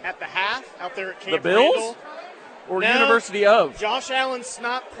Buffalo at the half out there at Camp The Bills? Randall. Or University of? Josh Allen's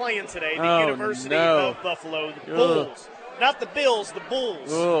not playing today. The University of Buffalo. The Bulls. Not the Bills, the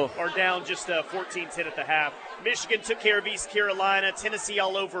Bulls are down just 14-10 at the half. Michigan took care of East Carolina. Tennessee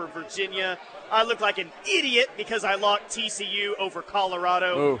all over Virginia. I look like an idiot because I locked TCU over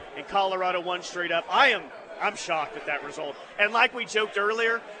Colorado, and Colorado won straight up. I'm shocked at that result. And like we joked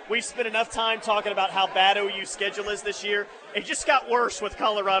earlier, we've spent enough time talking about how bad OU's schedule is this year. It just got worse with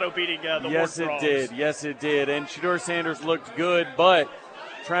Colorado beating the Horned Frogs. Yes, it did. And Shedeur Sanders looked good, but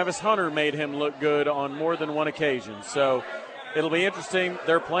Travis Hunter made him look good on more than one occasion. So it'll be interesting.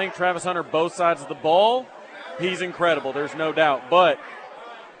 They're playing Travis Hunter both sides of the ball. He's incredible, there's no doubt. But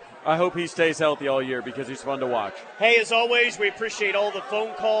I hope he stays healthy all year because he's fun to watch. Hey, as always, we appreciate all the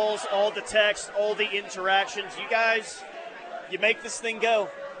phone calls, all the texts, all the interactions. You guys, you make this thing go.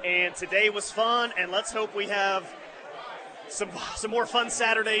 And today was fun, and let's hope we have some more fun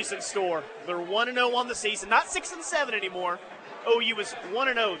Saturdays in store. They're 1-0 on the season, not 6-7 anymore. OU is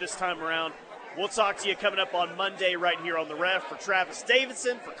 1-0 this time around. We'll talk to you coming up on Monday right here on The Ref. For Travis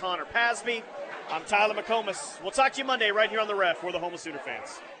Davidson, for Connor Pasby, I'm Tyler McComas. We'll talk to you Monday right here on The Ref. We're the home of Sooner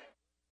fans.